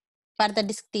for the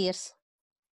disc tears?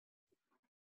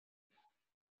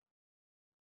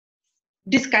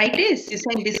 Discitis? You're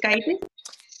saying discitis?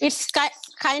 It's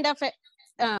kind of a.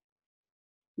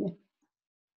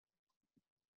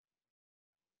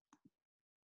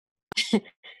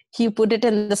 You put it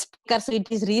in the speaker, so it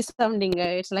is resounding.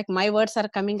 It's like my words are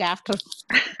coming after.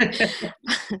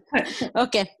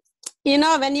 Okay.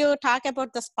 When you talk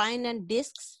about the spine and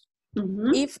discs,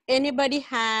 if anybody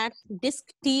had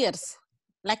disc tears,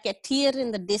 like a tear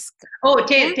in the disc. Oh,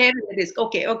 tear in the disc.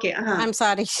 Okay. I'm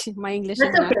sorry, my English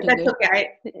that's is not okay. too That's good. Okay.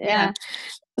 Yeah.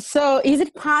 So is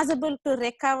it possible to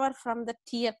recover from the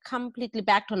tear completely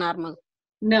back to normal?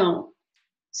 No.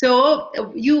 So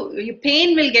your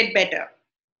pain will get better.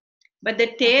 But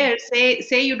the tear,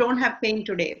 say you don't have pain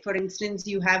today. For instance,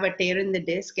 you have a tear in the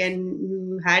disc and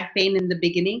you had pain in the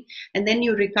beginning and then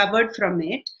you recovered from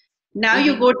it. Now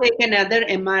you go take another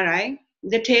MRI,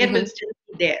 the tear will still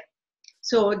be there.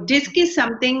 So disc is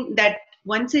something that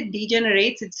once it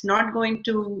degenerates, it's not going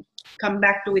to come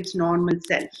back to its normal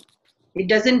self. It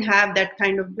doesn't have that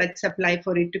kind of blood supply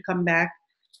for it to come back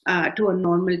to a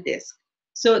normal disc.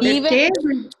 So the tear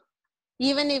will,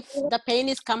 even if the pain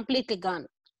is completely gone.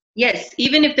 Yes,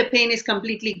 even if the pain is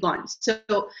completely gone. So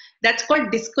that's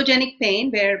called discogenic pain,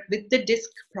 where with the disc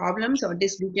problems or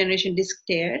disc degeneration, disc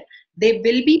tear, there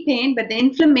will be pain, but the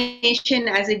inflammation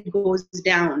as it goes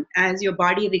down, as your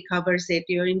body recovers it,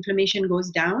 your inflammation goes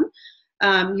down,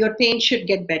 your pain should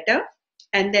get better.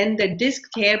 And then the disc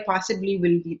tear possibly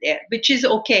will be there, which is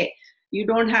okay. You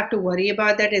don't have to worry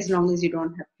about that as long as you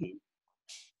don't have pain.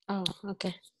 Oh,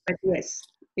 okay. But yes,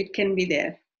 it can be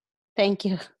there. Thank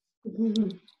you.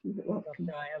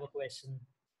 Doctor, I have a question.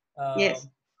 Yes.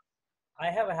 I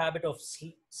have a habit of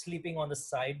sleeping on the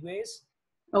sideways.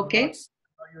 Okay. I'm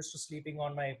not used to sleeping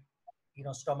on my,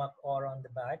 stomach or on the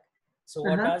back. So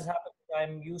what does happen?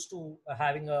 I'm used to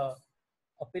having a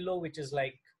a pillow which is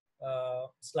like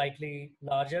slightly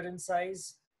larger in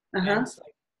size Uh-huh. and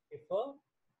slightly stiffer,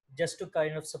 just to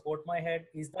kind of support my head.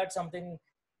 Is that something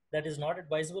that is not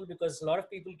advisable? Because a lot of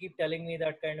people keep telling me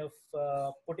that kind of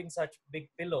putting such big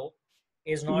pillow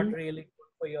is not really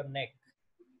good for your neck.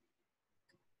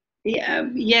 Yeah,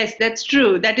 yes, that's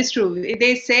true. That is true.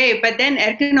 They say, but then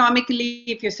ergonomically,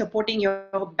 if you're supporting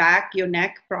your back, your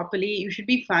neck properly, you should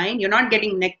be fine. You're not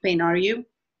getting neck pain, are you?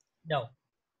 No.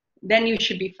 Then you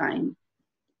should be fine.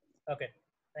 Okay.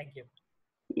 Thank you.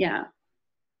 Yeah.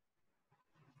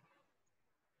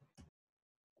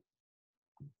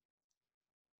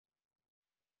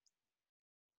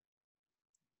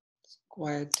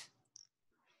 Quiet.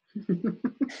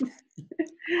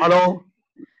 Hello.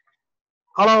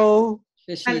 Hello.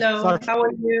 Shashi. Hello. Sashi. How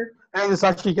are you? Hey,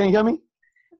 Sashi, can you hear me?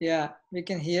 Yeah, we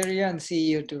can hear you and see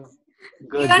you too.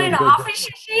 Good, You are in good, good. office,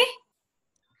 Shashi?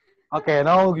 Okay,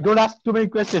 now you don't ask too many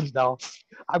questions now.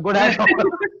 I'm going to ask.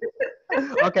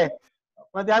 Okay,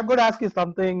 but I'm going to ask you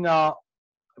something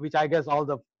which I guess all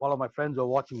of my friends who are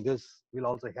watching this will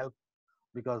also help,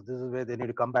 because this is where they need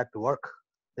to come back to work.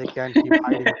 They can't keep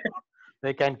hiding.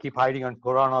 They can't keep hiding on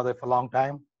Corona there for a long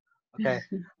time. Okay.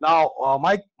 Now,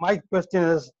 my question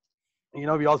is,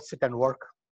 we all sit and work.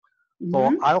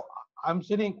 So I'm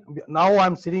sitting now.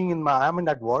 I'm in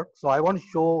at work. So I want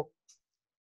to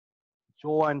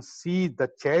show and see the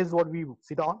chairs what we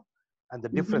sit on and the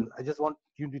difference. I just want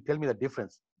you to tell me the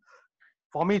difference.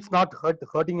 For me, it's not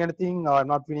hurting anything. I'm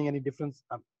not feeling any difference.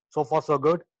 So far, so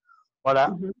good. But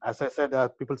as I said,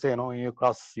 people say, when you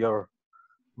cross your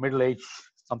middle age,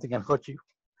 something can hurt you.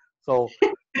 So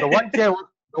the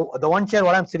one chair,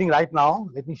 what I'm sitting right now,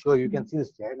 let me show you. You can see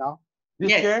this chair now.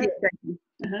 This chair,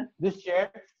 this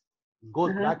chair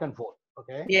goes back and forth.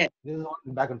 Okay. Yeah. This is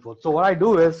back and forth. So what I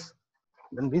do is,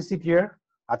 when we sit here,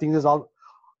 I think this all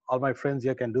my friends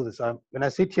here can do this. When I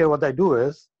sit here, what I do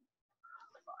is,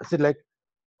 I sit like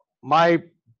my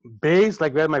base,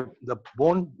 like where the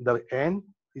bone, the end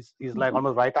is like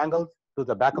almost right angle to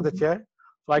the back of the chair.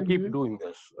 So I keep doing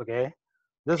this. Okay.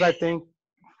 This, I think,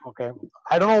 okay,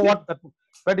 I don't know what that,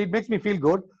 but it makes me feel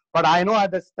good. But I know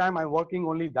at this time I'm working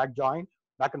only that joint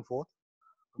back and forth.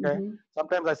 Okay.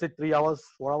 Sometimes I sit 3 hours,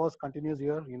 4 hours continuous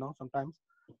here, sometimes.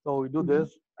 So we do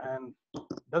this and it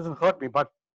doesn't hurt me.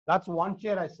 But that's one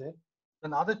chair I sit.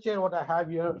 Another chair what I have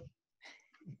here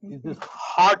is this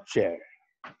hard chair.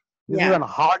 This is a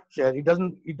hard chair. It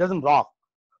doesn't rock.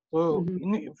 So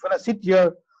when I sit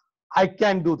here, I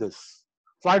can't do this.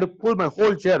 So I have to pull my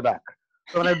whole chair back.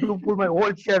 So when I do pull my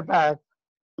whole chair back,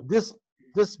 this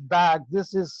back,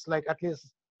 this is like at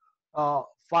least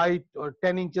 5 or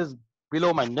 10 inches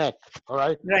below my neck. All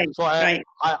right. Right. So I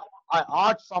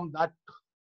arch from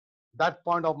that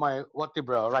point of my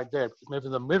vertebra right there, maybe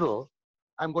in the middle.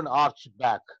 I'm going to arch it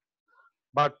back,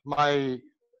 but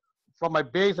from my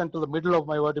base until the middle of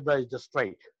my vertebra is just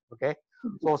straight. Okay.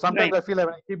 So sometimes I feel like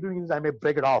when I keep doing this, I may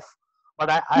break it off, but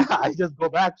I just go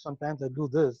back. Sometimes I do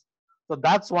this. So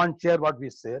that's one chair what we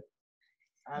sit.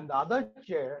 And the other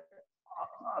chair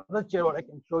what I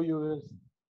can show you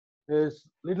is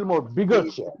little more bigger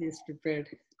chair. He's prepared.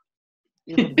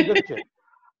 It's a bigger chair.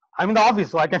 I'm in the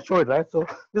office, so I can show it, right? So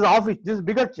this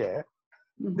bigger chair,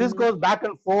 this goes back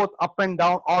and forth, up and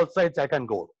down, all sides I can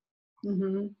go.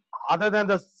 Other than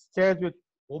the chairs with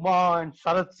Uma and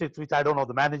Sharat sits, which I don't know,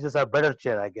 the managers have better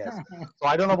chair, I guess. So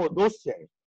I don't know about those chairs.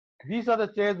 These are the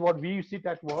chairs what we sit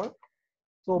at work.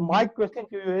 So my question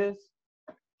to you is,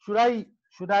 should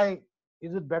I,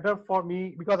 is it better for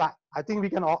me? Because I think we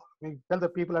tell the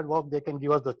people at work, they can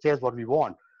give us the chairs what we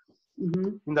want.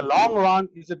 In the long run,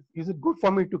 is it good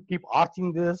for me to keep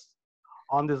arching this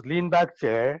on this lean back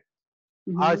chair?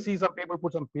 I see some people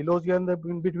put some pillows here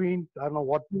in between. I don't know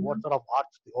what sort of arch,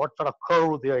 what sort of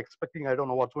curve they're expecting. I don't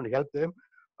know what's going to help them.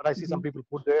 But I see some people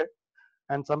put there,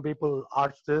 and some people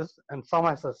arch this, and some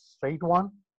has a straight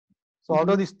one. So out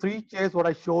of these 3 chairs, what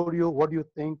I showed you, what do you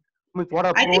think? I mean, what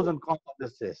are pros and cons of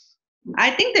this chairs?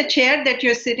 I think the chair that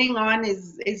you're sitting on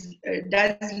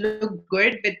does look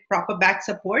good with proper back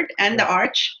support and the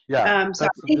arch. Yeah. So I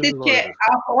think this chair,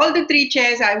 of all the 3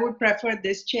 chairs, I would prefer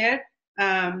this chair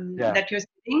that you're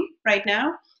sitting right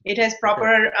now. It has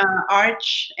proper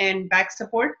arch and back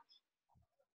support.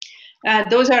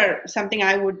 Those are something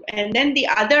I would. And then the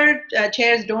other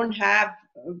chairs don't have,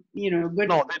 good.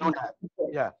 No, they don't have.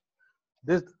 Yeah.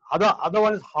 This other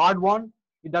one is hard one.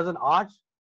 It doesn't arch.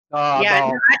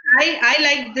 I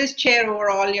like this chair over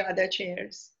all your other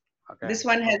chairs. Okay. This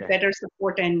one has better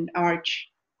support and arch.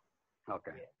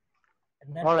 Okay.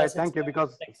 All right, thank you.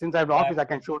 Because since I'm in the office, I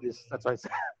can show this. That's why I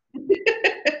said.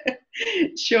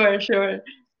 Sure.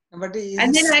 But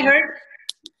and then I heard,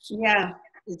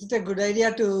 Is it a good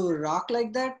idea to rock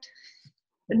like that?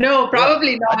 No, Yeah,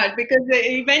 probably not, because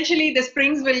eventually the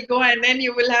springs will go, and then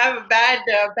you will have a bad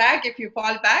back if you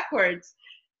fall backwards.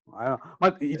 I know.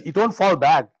 But it won't fall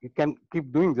back. You can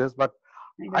keep doing this, but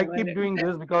I I know. keep doing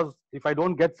this because if I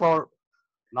don't get for,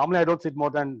 normally I don't sit more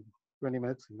than 20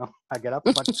 minutes, I get up,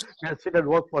 but I sit at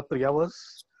work for 3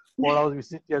 hours, 4 hours we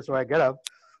sit here, so I get up.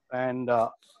 And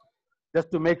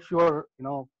just to make sure,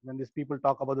 when these people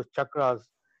talk about the chakras,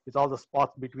 it's all the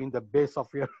spots between the base of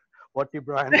your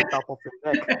vertebra and the top of your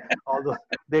neck. All those,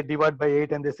 they divide by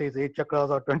 8 and they say it's 8 chakras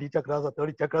or 20 chakras or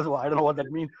 30 chakras. Well, I don't know what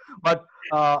that means. But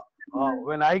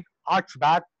when I arch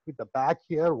back with the back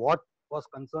here, what was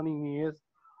concerning me is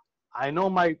I know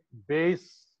my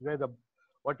base where the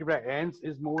vertebra ends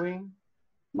is moving,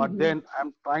 but Mhm. then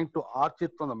I'm trying to arch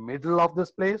it from the middle of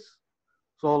this place.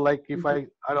 So like if I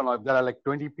don't know, if there are like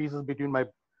 20 pieces between my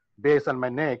base and my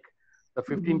neck, the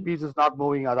 15 Mhm. piece is not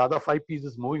moving, or the other 5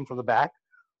 pieces moving from the back.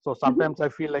 So sometimes I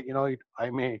feel like, I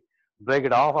may break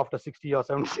it off after 60 or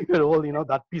 70 year old,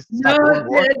 that piece No, won't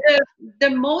work. the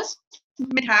most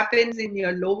movement happens in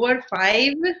your lower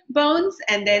 5 bones,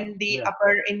 and Yeah, then the yeah.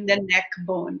 upper in the neck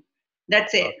bone.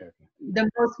 That's it. Okay, The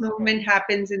most okay, movement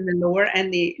happens in the lower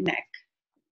and the neck.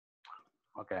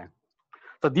 okay.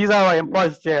 So these are our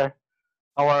employees chair,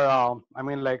 our,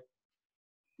 like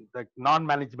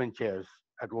non-management chairs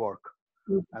at work.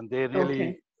 And they Okay.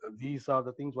 really, these are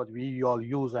the things what we all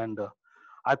use. And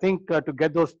I think to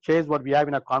get those chairs what we have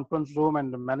in a conference room,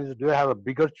 and the managers do have a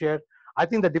bigger chair. I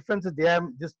think the difference is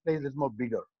this place is more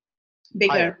bigger,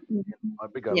 higher, Bigger. or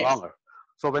bigger, Yes. longer.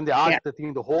 So when they arch Yeah. the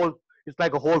thing, the whole, it's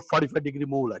like a whole 45-degree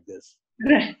move like this.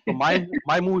 Right. So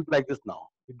my move is like this now.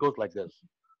 It goes like this.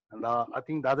 And I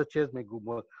think the other chairs may go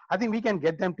more. I think we can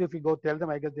get them to, if we go tell them,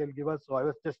 I guess they'll give us. So I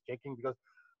was just checking because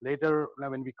later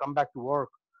when we come back to work,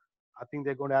 I think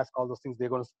they're going to ask all those things. They're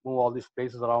going to move all these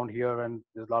places around here, and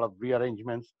there's a lot of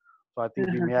rearrangements. So I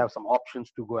think we may have some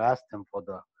options to go ask them for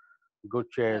the good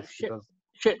chairs because.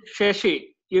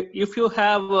 Shashi, if you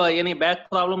have any back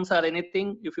problems or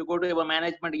anything, if you go to your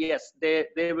management, yes,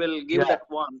 they will give Yeah, that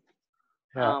one.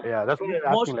 yeah. That's what they're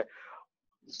Most asking. Like,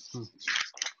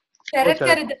 Correct, Sharat.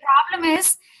 correct. The problem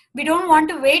is we don't want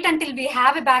to wait until we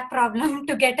have a back problem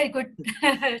to get a good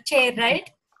chair, right?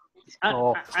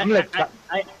 So I, I'm like, I,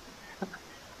 I,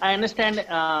 I understand.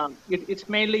 It's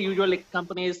mainly usually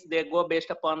companies they go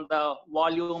based upon the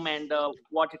volume and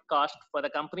what it costs for the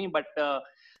company. But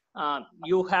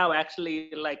you have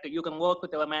actually like you can work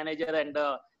with your manager and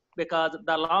because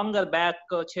the longer back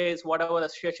chase, whatever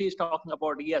Shashi is talking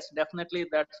about, yes, definitely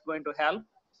that's going to help.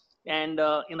 And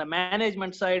in the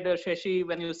management side, Shashi,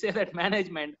 when you say that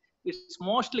management, it's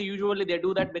mostly usually they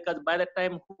do that because by the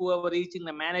time whoever reaching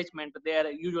the management, they are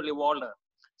usually older.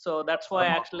 So that's why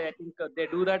actually I think they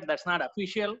do that. That's not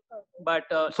official, but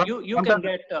you can sometimes,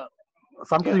 get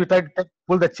sometimes yeah. we try to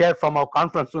pull the chair from our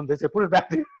conference room. They say, put it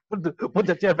back, put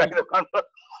the chair back in the conference.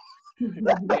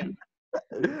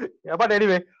 Yeah. Yeah, but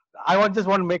anyway, I just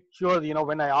want to make sure,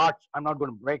 when I arch, I'm not going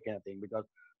to break anything because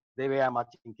the way I'm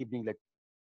arching, keep doing like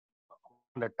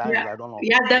 100 times. Yeah. I don't know.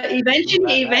 Yeah. Doing like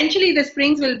that. Eventually the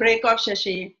springs will break off,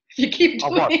 Shashi. If you keep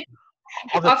Of what? doing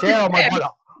Of the off the chair or my chair. body?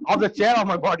 Of the chair or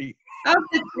my body? Off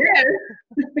the chair.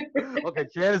 Okay,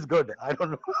 chair is good. I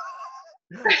don't know.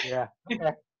 Yeah.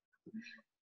 Okay.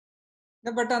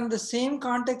 Yeah, but on the same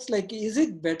context, like, is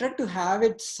it better to have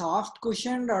it soft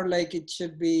cushioned or like it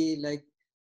should be like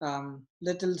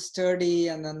little sturdy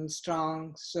and then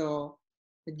strong, so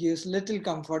it gives little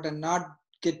comfort and not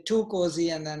get too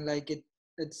cozy and then like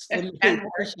it's That fully can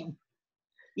work. cushioned.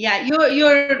 Yeah,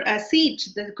 your seat,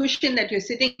 the cushion that you're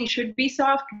sitting should be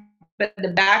soft, but the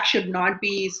back should not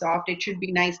be soft. It should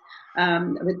be nice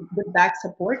with back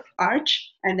support,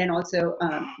 arch, and then also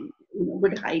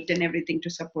good height and everything to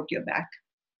support your back.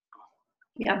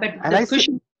 Yeah, but And I the see,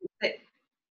 cushion.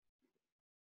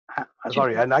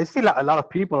 sorry, and I see a lot of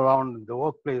people around the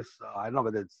workplace. I don't know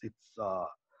whether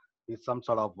it's some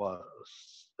sort of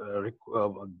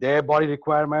their body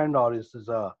requirement or is this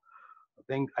a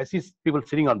thing. I see people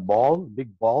sitting on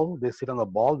big ball. They sit on the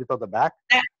ball without the back,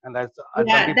 and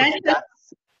Yeah,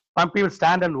 some people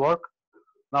stand and work.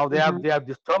 Now they Mhm. have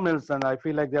these terminals, and I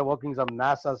feel like they're working some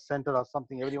NASA center or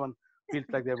something. Everyone feels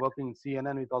like they're working in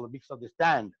CNN with all the big stuff.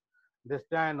 They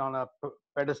stand on a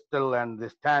pedestal and they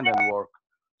stand and work.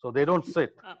 So they don't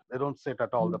sit. They don't sit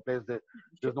at all. The place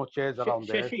there's no chairs around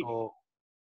there. Shashi, So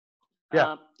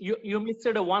yeah, you missed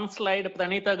one slide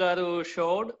Pranitha Garu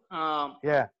showed.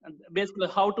 yeah, Basically,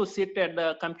 how to sit at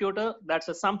the computer. That's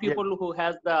some yeah. people who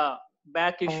has the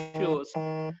back issues.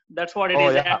 That's what it Oh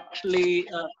is yeah, actually.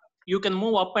 you can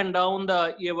move up and down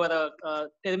your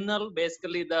terminal.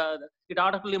 Basically, it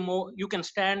automatically move. You can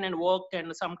stand and walk,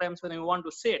 and sometimes when you want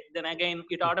to sit, then again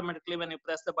it automatically, when you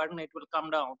press the button, it will come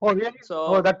down. Oh, really? So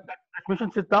Oh, that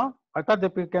machine sits down? I thought they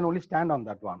can only stand on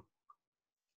that one.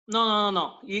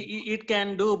 No. It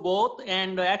can do both.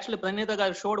 And actually, Pranitha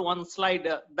guys showed one slide.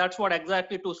 That's what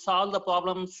exactly to solve the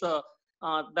problems.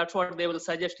 That's what they will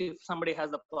suggest if somebody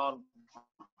has the problem.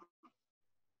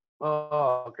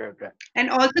 Oh, okay.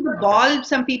 And also the ball,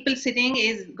 some people sitting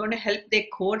is going to help their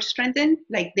core strengthen,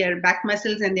 like their back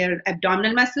muscles and their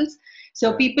abdominal muscles.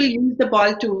 So people use the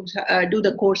ball to do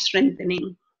the core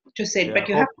strengthening to sit, but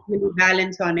you have to really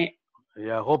balance on it.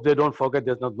 Yeah, hope they don't forget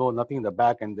there's nothing in the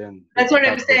back, and then that's what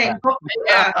I'm saying. Hope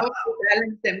they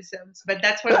balance themselves, but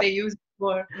that's what they use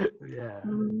for. Yeah.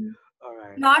 All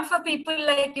right. Not for people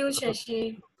like you,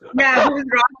 Shashi. Yeah, who's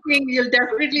rocking? You'll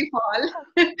definitely fall.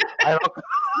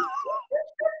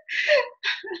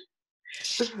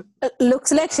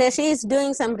 Looks like Shashi is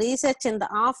doing some research in the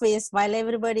office while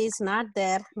everybody is not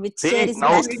there. Which chair is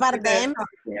best for them?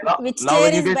 Which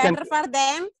chair is better for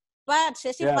them? But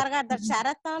Shashi forgot that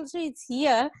Sharath also is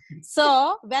here.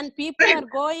 So when people are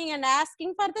going and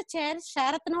asking for the chair,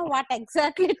 Sharath know what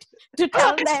exactly to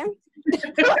tell them.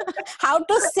 How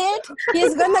to sit.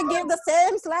 He's gonna give the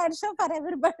same slideshow for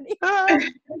everybody.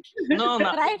 No.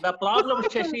 Right? The problem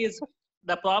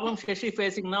Shashi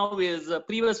facing now is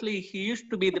previously he used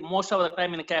to be the most of the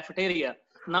time in a cafeteria.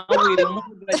 Now we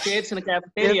removed the chairs in the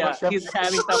cafeteria. He's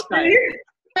having tough time.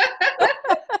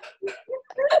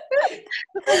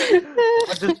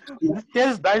 But this chair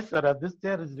is nice, sir. This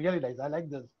chair is really nice. I like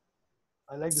this.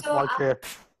 I like this small chair.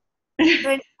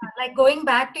 Like going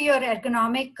back to your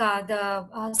ergonomic, the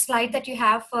slide that you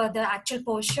have for the actual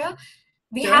posture,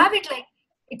 we have it like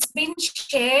it's been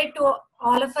shared to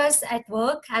all of us at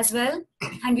work as well,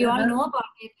 and we all know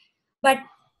about it. But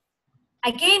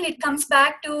again, it comes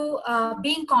back to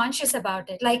being conscious about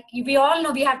it. Like we all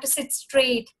know we have to sit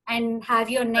straight and have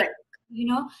your neck,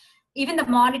 even the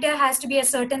monitor has to be a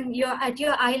certain, you're at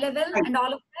your eye level and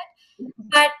all of that.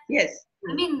 But I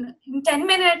mean, in 10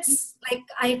 minutes, like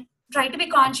I try to be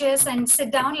conscious and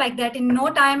sit down like that. In no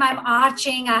time, I'm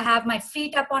arching. I have my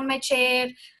feet up on my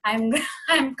chair. I'm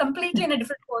completely in a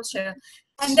different posture.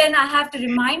 And then I have to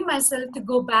remind myself to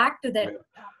go back to that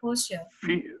posture.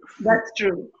 That's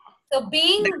true. So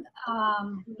being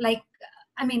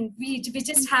we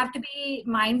just have to be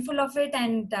mindful of it.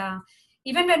 And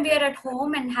even when we are at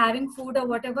home and having food or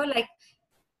whatever, like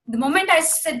the moment I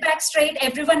sit back straight,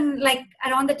 everyone like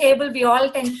around the table, we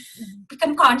all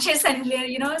become conscious and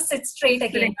sit straight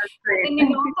again. And in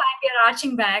no time, we are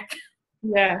arching back.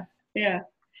 Yeah.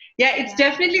 It's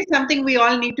definitely something we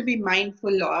all need to be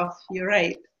mindful of. You're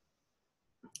right.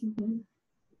 Good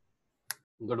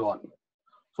one.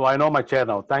 So I know my chair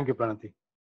now. Thank you, Pranitha.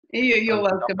 You're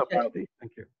welcome. Thank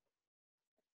you.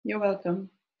 You're welcome.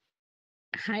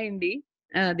 Hi, Andy.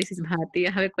 This is Bharti.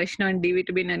 I have a question on D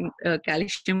vitamin and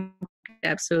calcium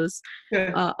capsules.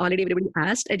 Already everybody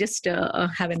asked. I just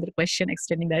have another question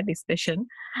extending that discussion.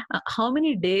 How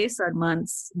many days or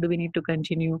months do we need to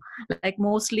continue? Like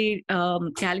mostly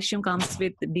calcium comes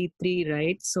with D3,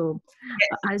 right? So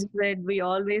as you said, we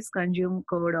always consume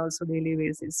curd also daily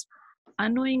basis.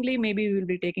 Unknowingly, maybe we will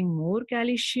be taking more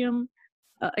calcium.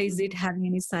 Is it having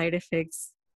any side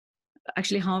effects?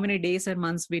 Actually, how many days or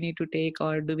months we need to take,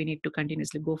 or do we need to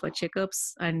continuously go for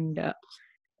checkups and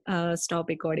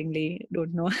stop accordingly?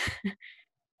 Don't know.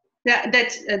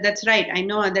 That's right. I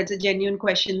know that's a genuine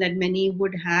question that many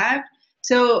would have.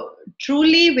 So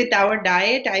truly with our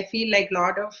diet, I feel like a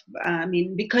lot of,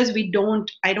 because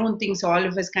I don't think so all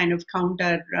of us kind of count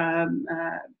our,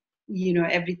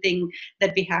 everything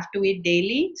that we have to eat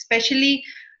daily, especially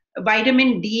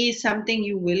vitamin D is something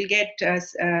you will get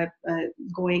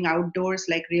going outdoors,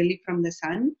 like really from the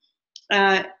sun.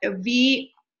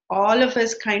 All of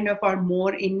us kind of are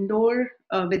more indoor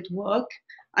with work,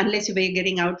 unless we're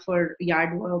getting out for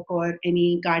yard work or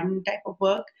any garden type of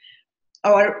work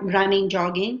or running,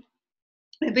 jogging,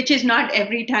 which is not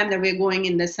every time that we're going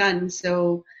in the sun.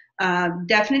 So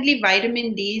definitely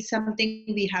vitamin D is something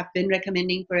we have been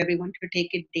recommending for everyone to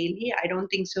take it daily. I don't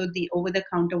think so the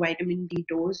over-the-counter vitamin D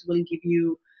dose will give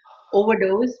you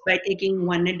overdose by taking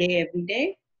one a day every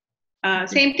day.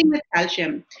 Same thing with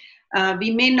calcium. We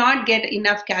may not get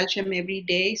enough calcium every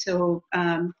day, so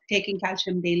taking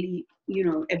calcium daily,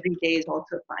 every day is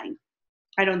also fine.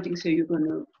 I don't think so you're going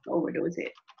to overdose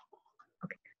it.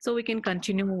 Okay, so we can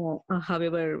continue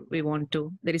however we want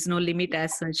to. There is no limit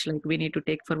as such, like we need to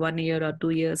take for 1 year or 2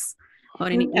 years or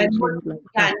any age limit.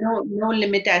 No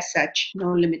limit as such.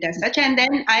 No limit as such. And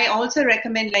then I also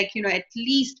recommend, at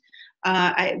least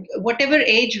whatever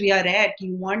age we are at,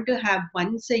 you want to have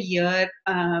once a year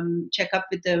checkup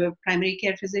with the primary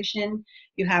care physician.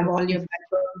 You have all your blood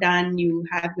work done, you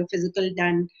have your physical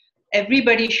done.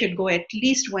 Everybody should go at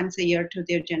least once a year to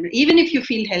their general, even if you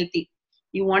feel healthy.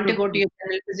 You want to go to your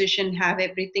general physician, have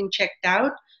everything checked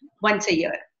out once a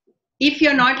year. If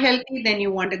you're not healthy, then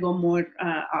you want to go more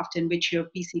often, which your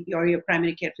PCP or your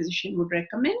primary care physician would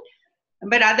recommend.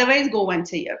 But otherwise, go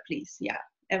once a year, please. Yeah,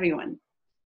 everyone.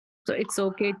 So it's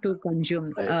okay to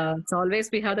consume. So always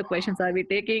we have the questions: are we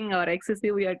taking or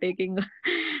excessive? We are taking.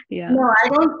 Yeah. No,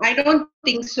 I don't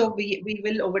think so. We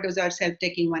will overdose ourselves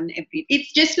taking one every.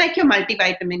 It's just like your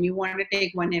multivitamin. You want to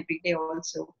take one every day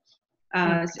also.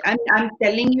 I'm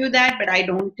telling you that, but I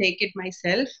don't take it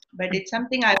myself. But it's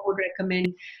something I would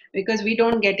recommend because we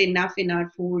don't get enough in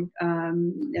our food.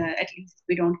 At least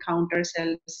we don't count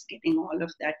ourselves getting all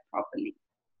of that properly.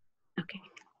 Okay.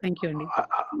 Thank you, Andy.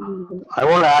 I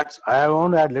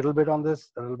want to add a little bit on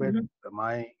this. A little bit.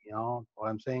 What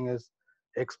I'm saying is,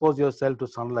 expose yourself to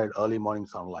sunlight, early morning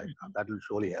sunlight. That will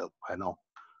surely help. I know.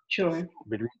 Sure.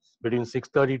 Between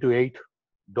 6:30 to 8,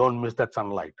 don't miss that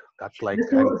sunlight. That's like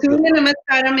Surya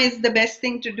Namaskaram is the best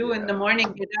thing to do in the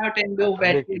morning. Get out and go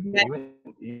wet.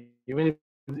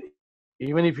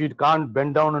 Even if you can't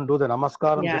bend down and do the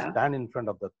namaskaram, just stand in front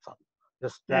of the sun.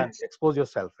 Just stand, expose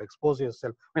yourself. I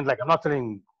mean, like, I'm not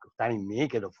saying standing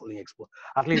naked or fully exposed.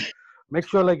 At least make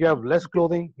sure like you have less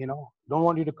clothing, don't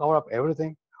want you to cover up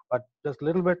everything, but just a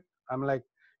little bit. I'm like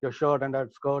your shirt and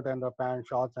that skirt and the pants,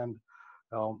 shorts and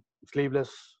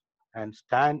sleeveless, and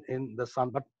stand in the sun,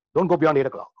 but don't go beyond 8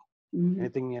 o'clock.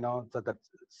 Anything, so that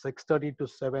 6:30 to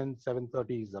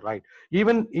 7:30 is the right.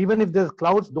 Even if there's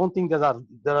clouds, don't think there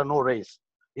are no rays.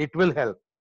 It will help.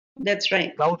 That's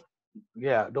right. Clouds,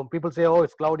 yeah. Don't people say, oh,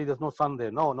 it's cloudy, there's no sun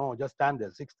there. No, just stand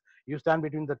there. You stand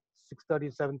between the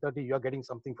 6:30, 7:30, you're getting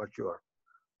something for sure.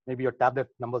 Maybe your tablet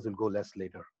numbers will go less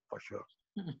later for sure.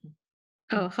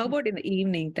 Oh, how about in the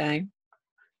evening time?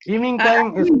 Evening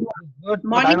time is good,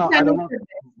 but I don't know.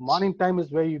 Morning time is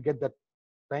where you get that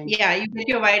thing. Yeah, you get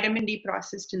your vitamin D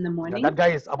processed in the morning. Yeah, that guy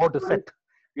is about to set.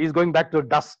 He's going back to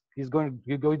dust. He's going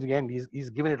again. He's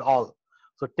given it all.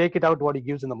 So take it out what he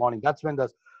gives in the morning. That's when the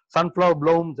sunflower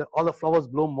blooms. All the flowers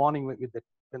bloom morning when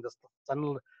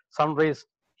the sun rays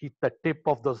hit the tip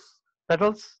of those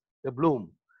petals. They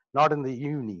bloom, not in the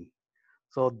evening.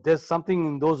 So there's something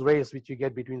in those rays which you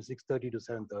get between 6:30 to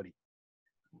 7:30.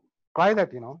 Try that.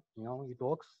 It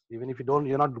works. Even if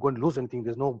you're not going to lose anything.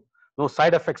 There's no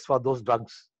side effects for those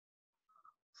drugs.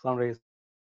 Sun rays.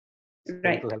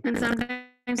 Right. And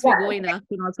sometimes we go in the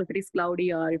afternoon also if it is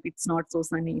cloudy or if it's not so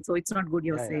sunny. So it's not good,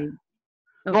 you're saying.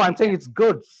 Okay. No, I'm saying it's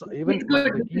good. So even it's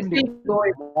good. Evening,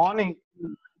 morning,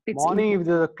 if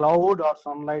there's a cloud or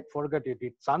sunlight, forget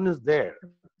it. Sun is there.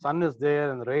 Sun is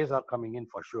there and the rays are coming in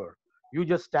for sure. You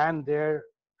just stand there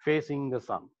facing the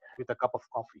sun with a cup of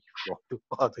coffee.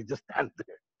 You just stand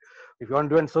there. If you want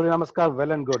to do a Surya Namaskar,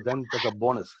 well and good. Then that's a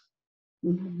bonus.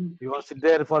 If you want to sit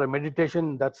there for a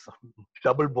meditation, that's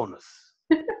double bonus.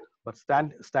 But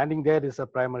standing there is a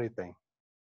primary thing.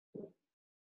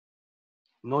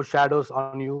 No shadows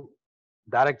on you,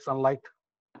 direct sunlight.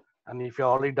 And if you've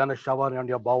already done a shower on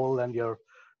your bowel and you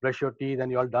brush your teeth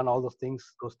and you all done all those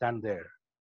things, go stand there.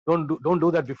 Don't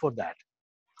do that before that.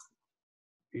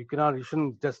 You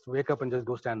shouldn't just wake up and just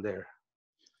go stand there.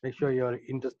 Make sure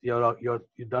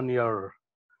you've done your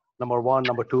number 1,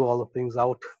 number 2, all the things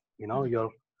out.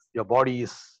 Your body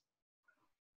is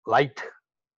light.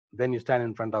 Then you stand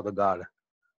in front of the God.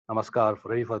 Namaskar,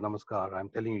 ready for Namaskar. I'm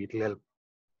telling you, it'll help.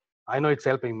 I know it's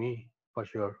helping me for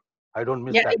sure. I don't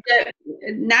miss that.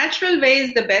 The natural way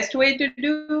is the best way to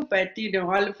do, but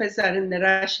all of us are in the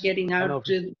rush getting out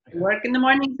to work in the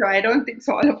morning, so I don't think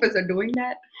all of us are doing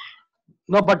that.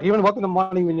 No, but even work in the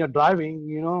morning when you're driving,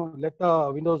 let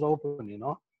the windows open.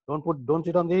 Don't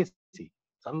sit on the AC.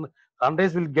 Sun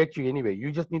rays will get you anyway.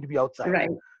 You just need to be outside. Right.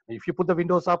 If you put the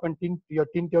windows up and tint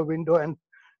your window, and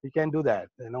you can do that.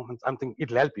 Something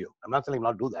it'll help you. I'm not saying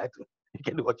not do that. You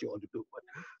can do what you want to do. But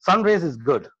sun rays is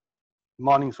good.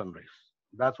 Morning sun rays.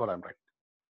 That's what I'm writing.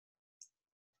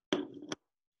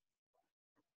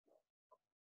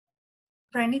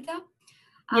 Pranitha,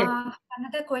 yes.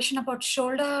 Another question about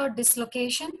shoulder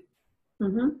dislocation.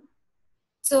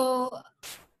 So,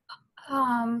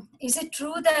 is it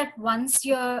true that once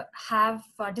you have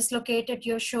dislocated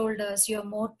your shoulders, you're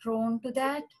more prone to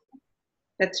that?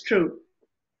 That's true.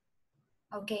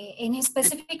 Okay. Any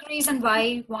specific reason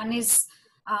why one is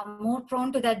more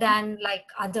prone to that than like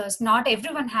others? Not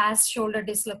everyone has shoulder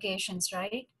dislocations,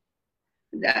 right?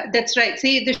 That's right.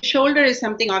 See, the shoulder is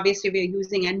something obviously we're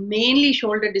using, and mainly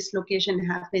shoulder dislocation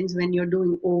happens when you're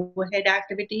doing overhead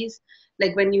activities.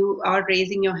 Like when you are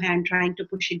raising your hand trying to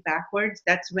push it backwards,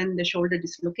 that's when the shoulder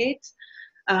dislocates.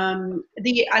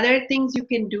 The other things you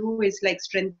can do is like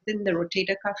strengthen the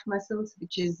rotator cuff muscles,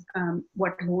 which is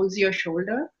what holds your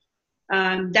shoulder.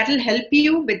 That'll help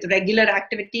you with regular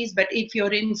activities, but if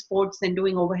you're in sports and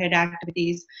doing overhead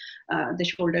activities, the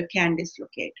shoulder can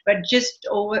dislocate. But just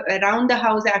around the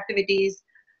house activities,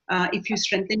 if you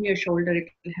strengthen your shoulder, it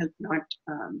will help not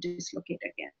dislocate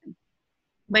again.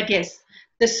 But yes,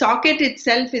 the socket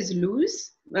itself is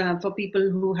loose for people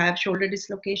who have shoulder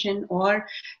dislocation, or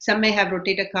some may have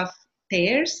rotator cuff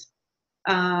tears.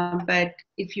 But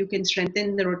if you can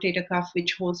strengthen the rotator cuff,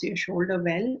 which holds your shoulder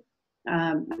well,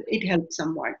 it helps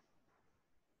somewhat.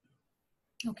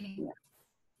 Okay. Yeah.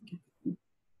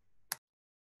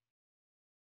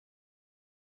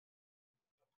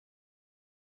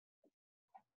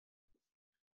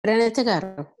 Pranitha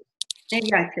garu.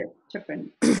 చెప్పండి.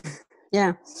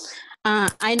 Yeah.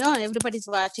 I know everybody's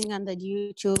watching on the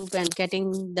YouTube and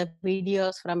getting the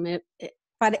videos from it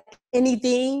for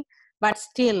anything, but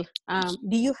still,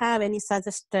 do you have any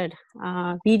suggested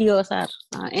videos or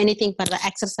anything for the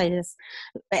exercises,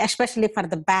 especially for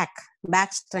the back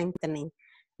strengthening?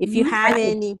 If you have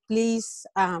any, please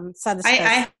suggest us.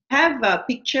 I have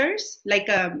pictures, like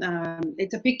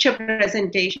it's a picture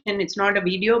presentation. It's not a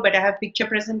video, but I have picture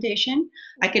presentation.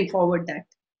 I can forward that.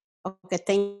 Okay,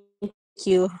 thank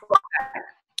you.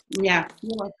 Yeah,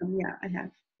 you're welcome. Yeah, I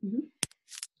have. Mm-hmm.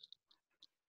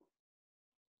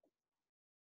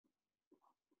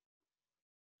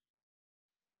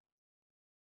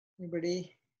 Anybody?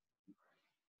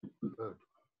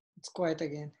 It's quiet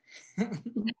again. I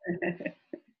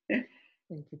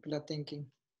think people are thinking,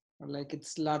 or like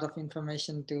it's a lot of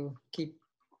information to keep.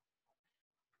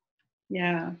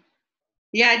 Yeah,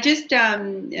 just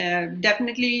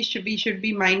definitely should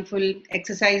be mindful.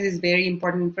 Exercise is very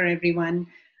important for everyone,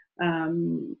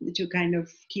 to kind of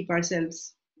keep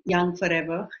ourselves young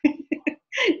forever.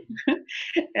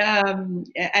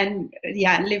 And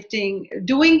yeah, lifting,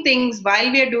 doing things while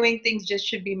we are doing things, just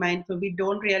should be mindful. We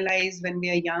don't realize when we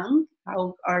are young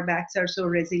how our backs are so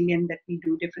resilient that we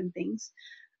do different things.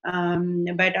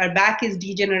 But our back is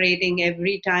degenerating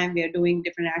every time we are doing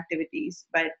different activities.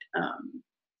 But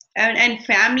and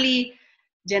family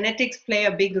genetics play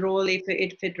a big role. If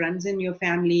it runs in your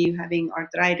family, having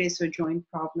arthritis or joint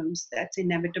problems, that's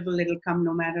inevitable. It'll come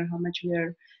no matter how much we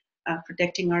are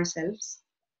protecting ourselves.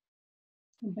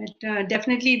 But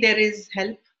definitely there is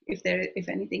help if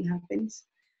anything happens.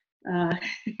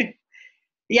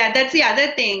 Yeah, that's the other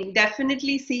thing.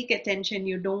 Definitely seek attention.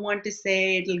 You don't want to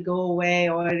say it'll go away,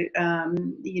 or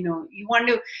you want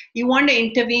to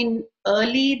intervene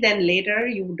early than later.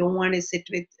 You don't want to sit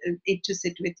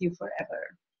with you forever.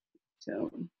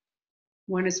 So you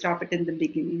want to stop it in the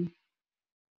beginning.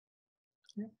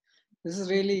 This is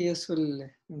really useful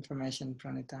information,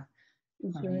 Pranitha.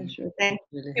 Sure. Thank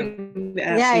you.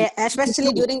 Yeah,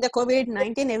 especially during the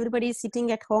COVID-19, everybody is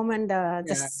sitting at home and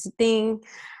just sitting.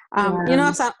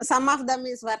 Some of them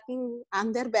is working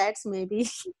on their beds maybe.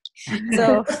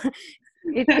 So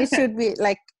it should be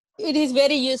like, it is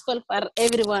very useful for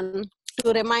everyone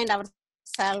to remind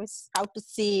ourselves how to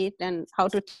sit and how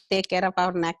to take care of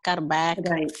our neck or back.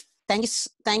 Right.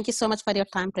 Thank you so much for your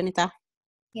time, Pranitha.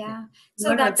 Yeah.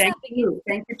 So that's thank you.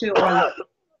 Thank you to all.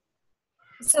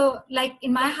 So like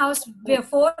in my house, we are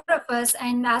 4 of us,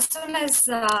 and as soon as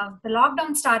the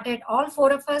lockdown started, all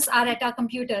 4 of us are at our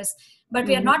computers, but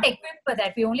we are not equipped for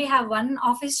that. We only have one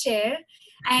office chair,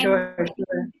 and we do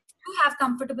have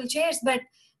comfortable chairs, but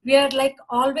we are like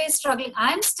always struggling.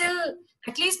 I'm still,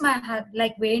 at least my,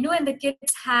 like Venu and the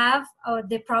kids have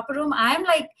their proper room. I'm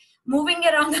like moving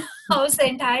around the house the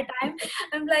entire time.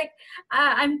 I'm like,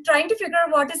 I'm trying to figure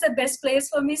out what is the best place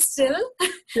for me still.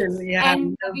 Yeah.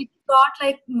 And we got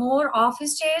like more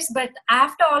office chairs, but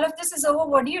after all of this is over,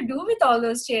 what do you do with all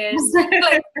those chairs?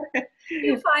 Like,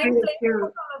 you find places for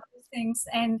all of those things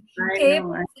and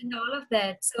cables and all of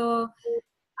that. So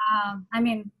I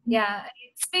mean, yeah,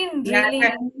 it's been really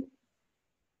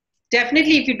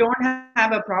definitely, if you don't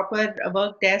have a proper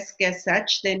work desk as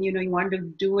such, then you want to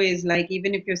do is, like,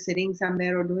 even if you're sitting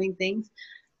somewhere or doing things,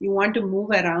 you want to move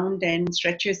around and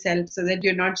stretch yourself so that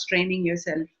you're not straining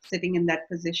yourself sitting in that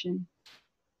position.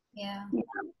 Yeah.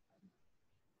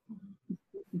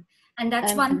 And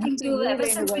that's one thing too. Ever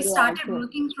since we started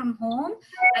working from home,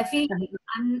 I feel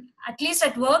at least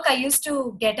at work I used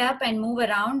to get up and move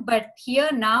around, but here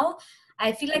now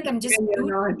I feel like I'm just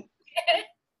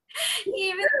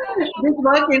even though This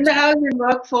work in the house and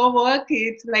work for work,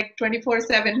 it's like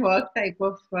 24/7 work type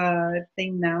of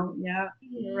thing now. Yeah,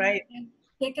 you're right. And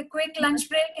take a quick lunch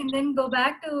break and then go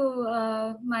back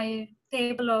to my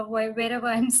table or wherever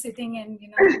I'm sitting, and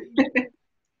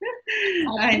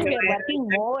I Actually, know. we are working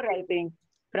more, I think,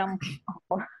 from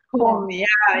Home. Yeah,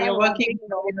 now you're working.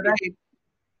 working You're right.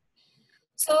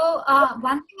 So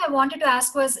one thing I wanted to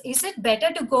ask was, is it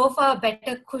better to go for a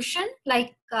better cushion?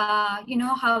 Like,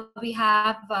 how we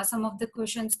have some of the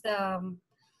cushions, the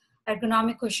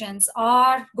ergonomic cushions,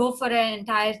 or go for an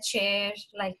entire chair?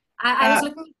 Like, I was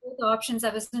looking at both options.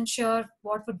 I wasn't sure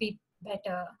what would be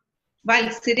better.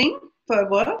 While sitting for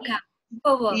work? Yeah,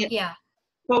 for work, Yeah. yeah.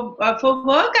 For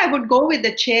work, I would go with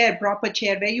the chair, proper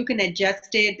chair, where you can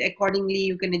adjust it accordingly.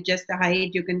 You can adjust the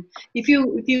height. You can, if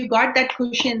you got that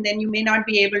cushion, then you may not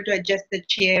be able to adjust the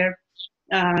chair.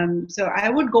 So I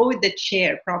would go with the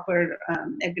chair, proper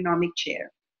ergonomic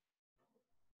chair.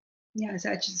 Yeah,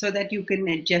 so that you can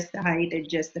adjust the height,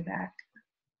 adjust the back.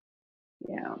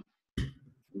 Yeah.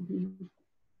 Mm-hmm.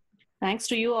 Thanks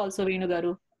to you also,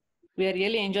 Venugaru. We are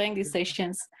really enjoying these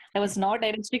sessions. I was not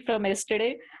diagnostic from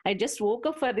yesterday. I just woke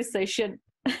up for this session.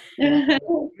 Yeah,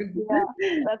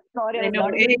 that's sorry. I I was know.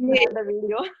 not able to share the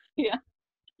video. Yeah.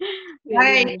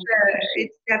 Right. Really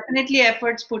It's definitely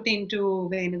efforts put into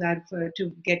Venugar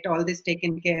to get all this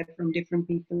taken care from different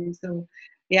people. So,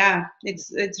 yeah,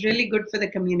 it's really good for the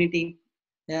community.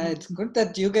 Yeah, it's good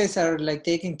that you guys are like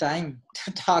taking time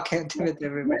to talk with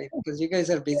everybody, because you guys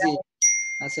are busy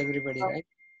as everybody, right?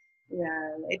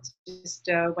 Yeah, it's just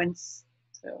once.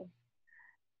 So.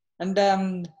 And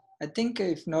I think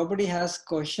if nobody has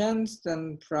questions,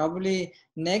 then probably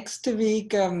next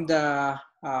week the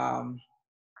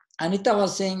Anita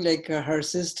was saying like her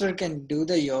sister can do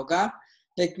the yoga.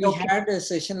 Like we had a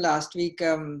session last week.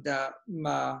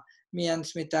 Me and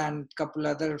Smita and a couple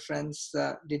other friends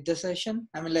did the session.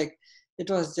 I mean, like it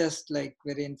was just like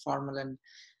very informal. And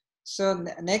so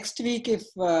next week, if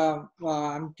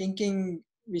I'm thinking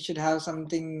we should have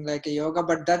something like a yoga,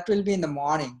 but that will be in the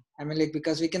morning. I mean, like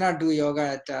because we cannot do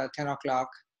yoga at 10 o'clock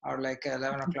or like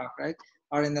 11 o'clock, right?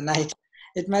 Or in the night.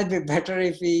 It might be better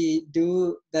if we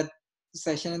do that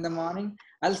session in the morning.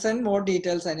 I'll send more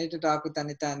details. I need to talk with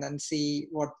Anita and then see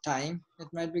what time it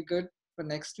might be good for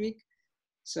next week.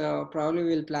 So probably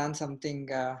we'll plan something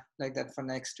like that for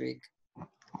next week.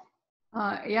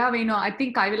 Yeah, Venu, I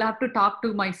think I will have to talk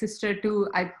to my sister too.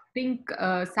 I think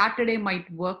Saturday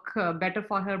might work better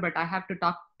for her, but I have to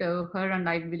talk to her, and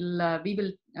we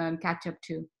will catch up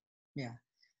too. Yeah.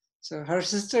 So her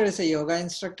sister is a yoga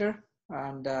instructor,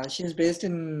 and she's based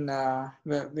in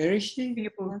where is she?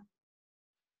 Singapore.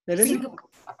 Where is it?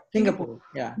 Singapore.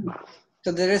 Yeah.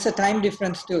 So there is a time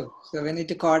difference too. So we need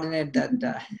to coordinate that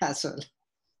as well.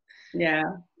 Yeah.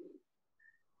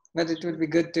 But it would be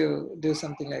good to do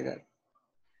something like that.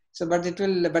 So,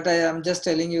 but I am just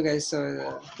telling you guys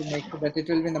so to make sure that it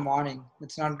will be in the morning.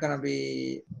 It's not gonna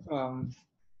be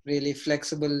really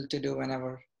flexible to do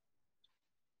whenever.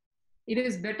 It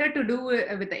is better to do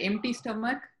with the empty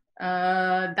stomach.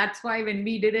 That's why when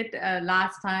we did it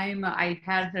last time, I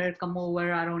had her come over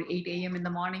around 8 a.m. in the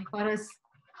morning for us.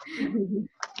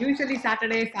 Usually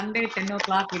Saturday, Sunday, 10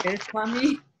 o'clock it is for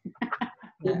me.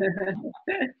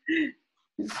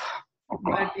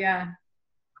 But yeah.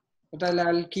 But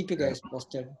I'll keep you guys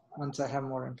posted once I have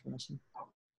more information.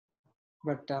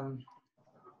 But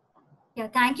yeah,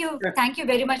 thank you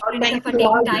very much, Pranitha, Thank for you taking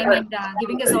all. time and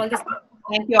giving us all this.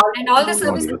 Thank you all. And all the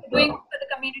services you're doing for the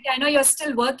community. I know you're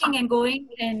still working and going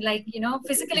and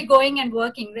physically going and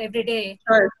working every day.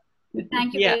 Sure.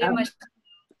 Thank you very much.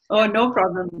 Oh, no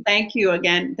problem. Thank you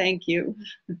again. Thank you.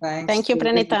 Thanks. Thank you,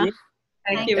 Pranitha.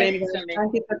 Thank you very much.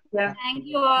 Thank you, Satya. Thank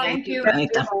you all. Thank you.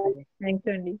 Thank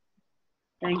you, Andy.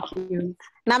 Thank you.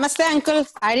 Namaste, uncle.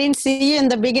 I didn't see you in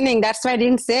the beginning. That's why I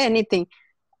didn't say anything.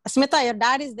 Smita, your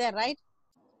dad is there, right?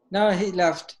 No, he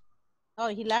left. Oh,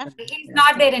 he left? He's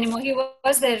not there anymore. He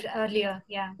was there earlier.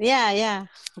 Yeah. Yeah. Yeah.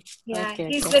 Okay,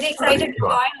 He's okay. very excited to join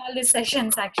all these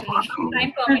sessions, actually.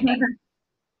 Time permitting.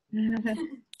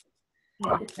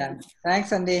 Yeah.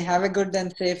 Thanks, Andy. Have a good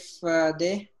and safe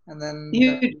day. And then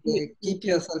keep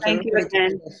yourself. Thank you Everybody keep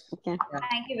again. safe. Okay. Yeah.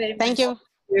 Thank you very much. Thank you.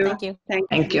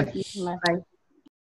 Thank you. Bye. Bye.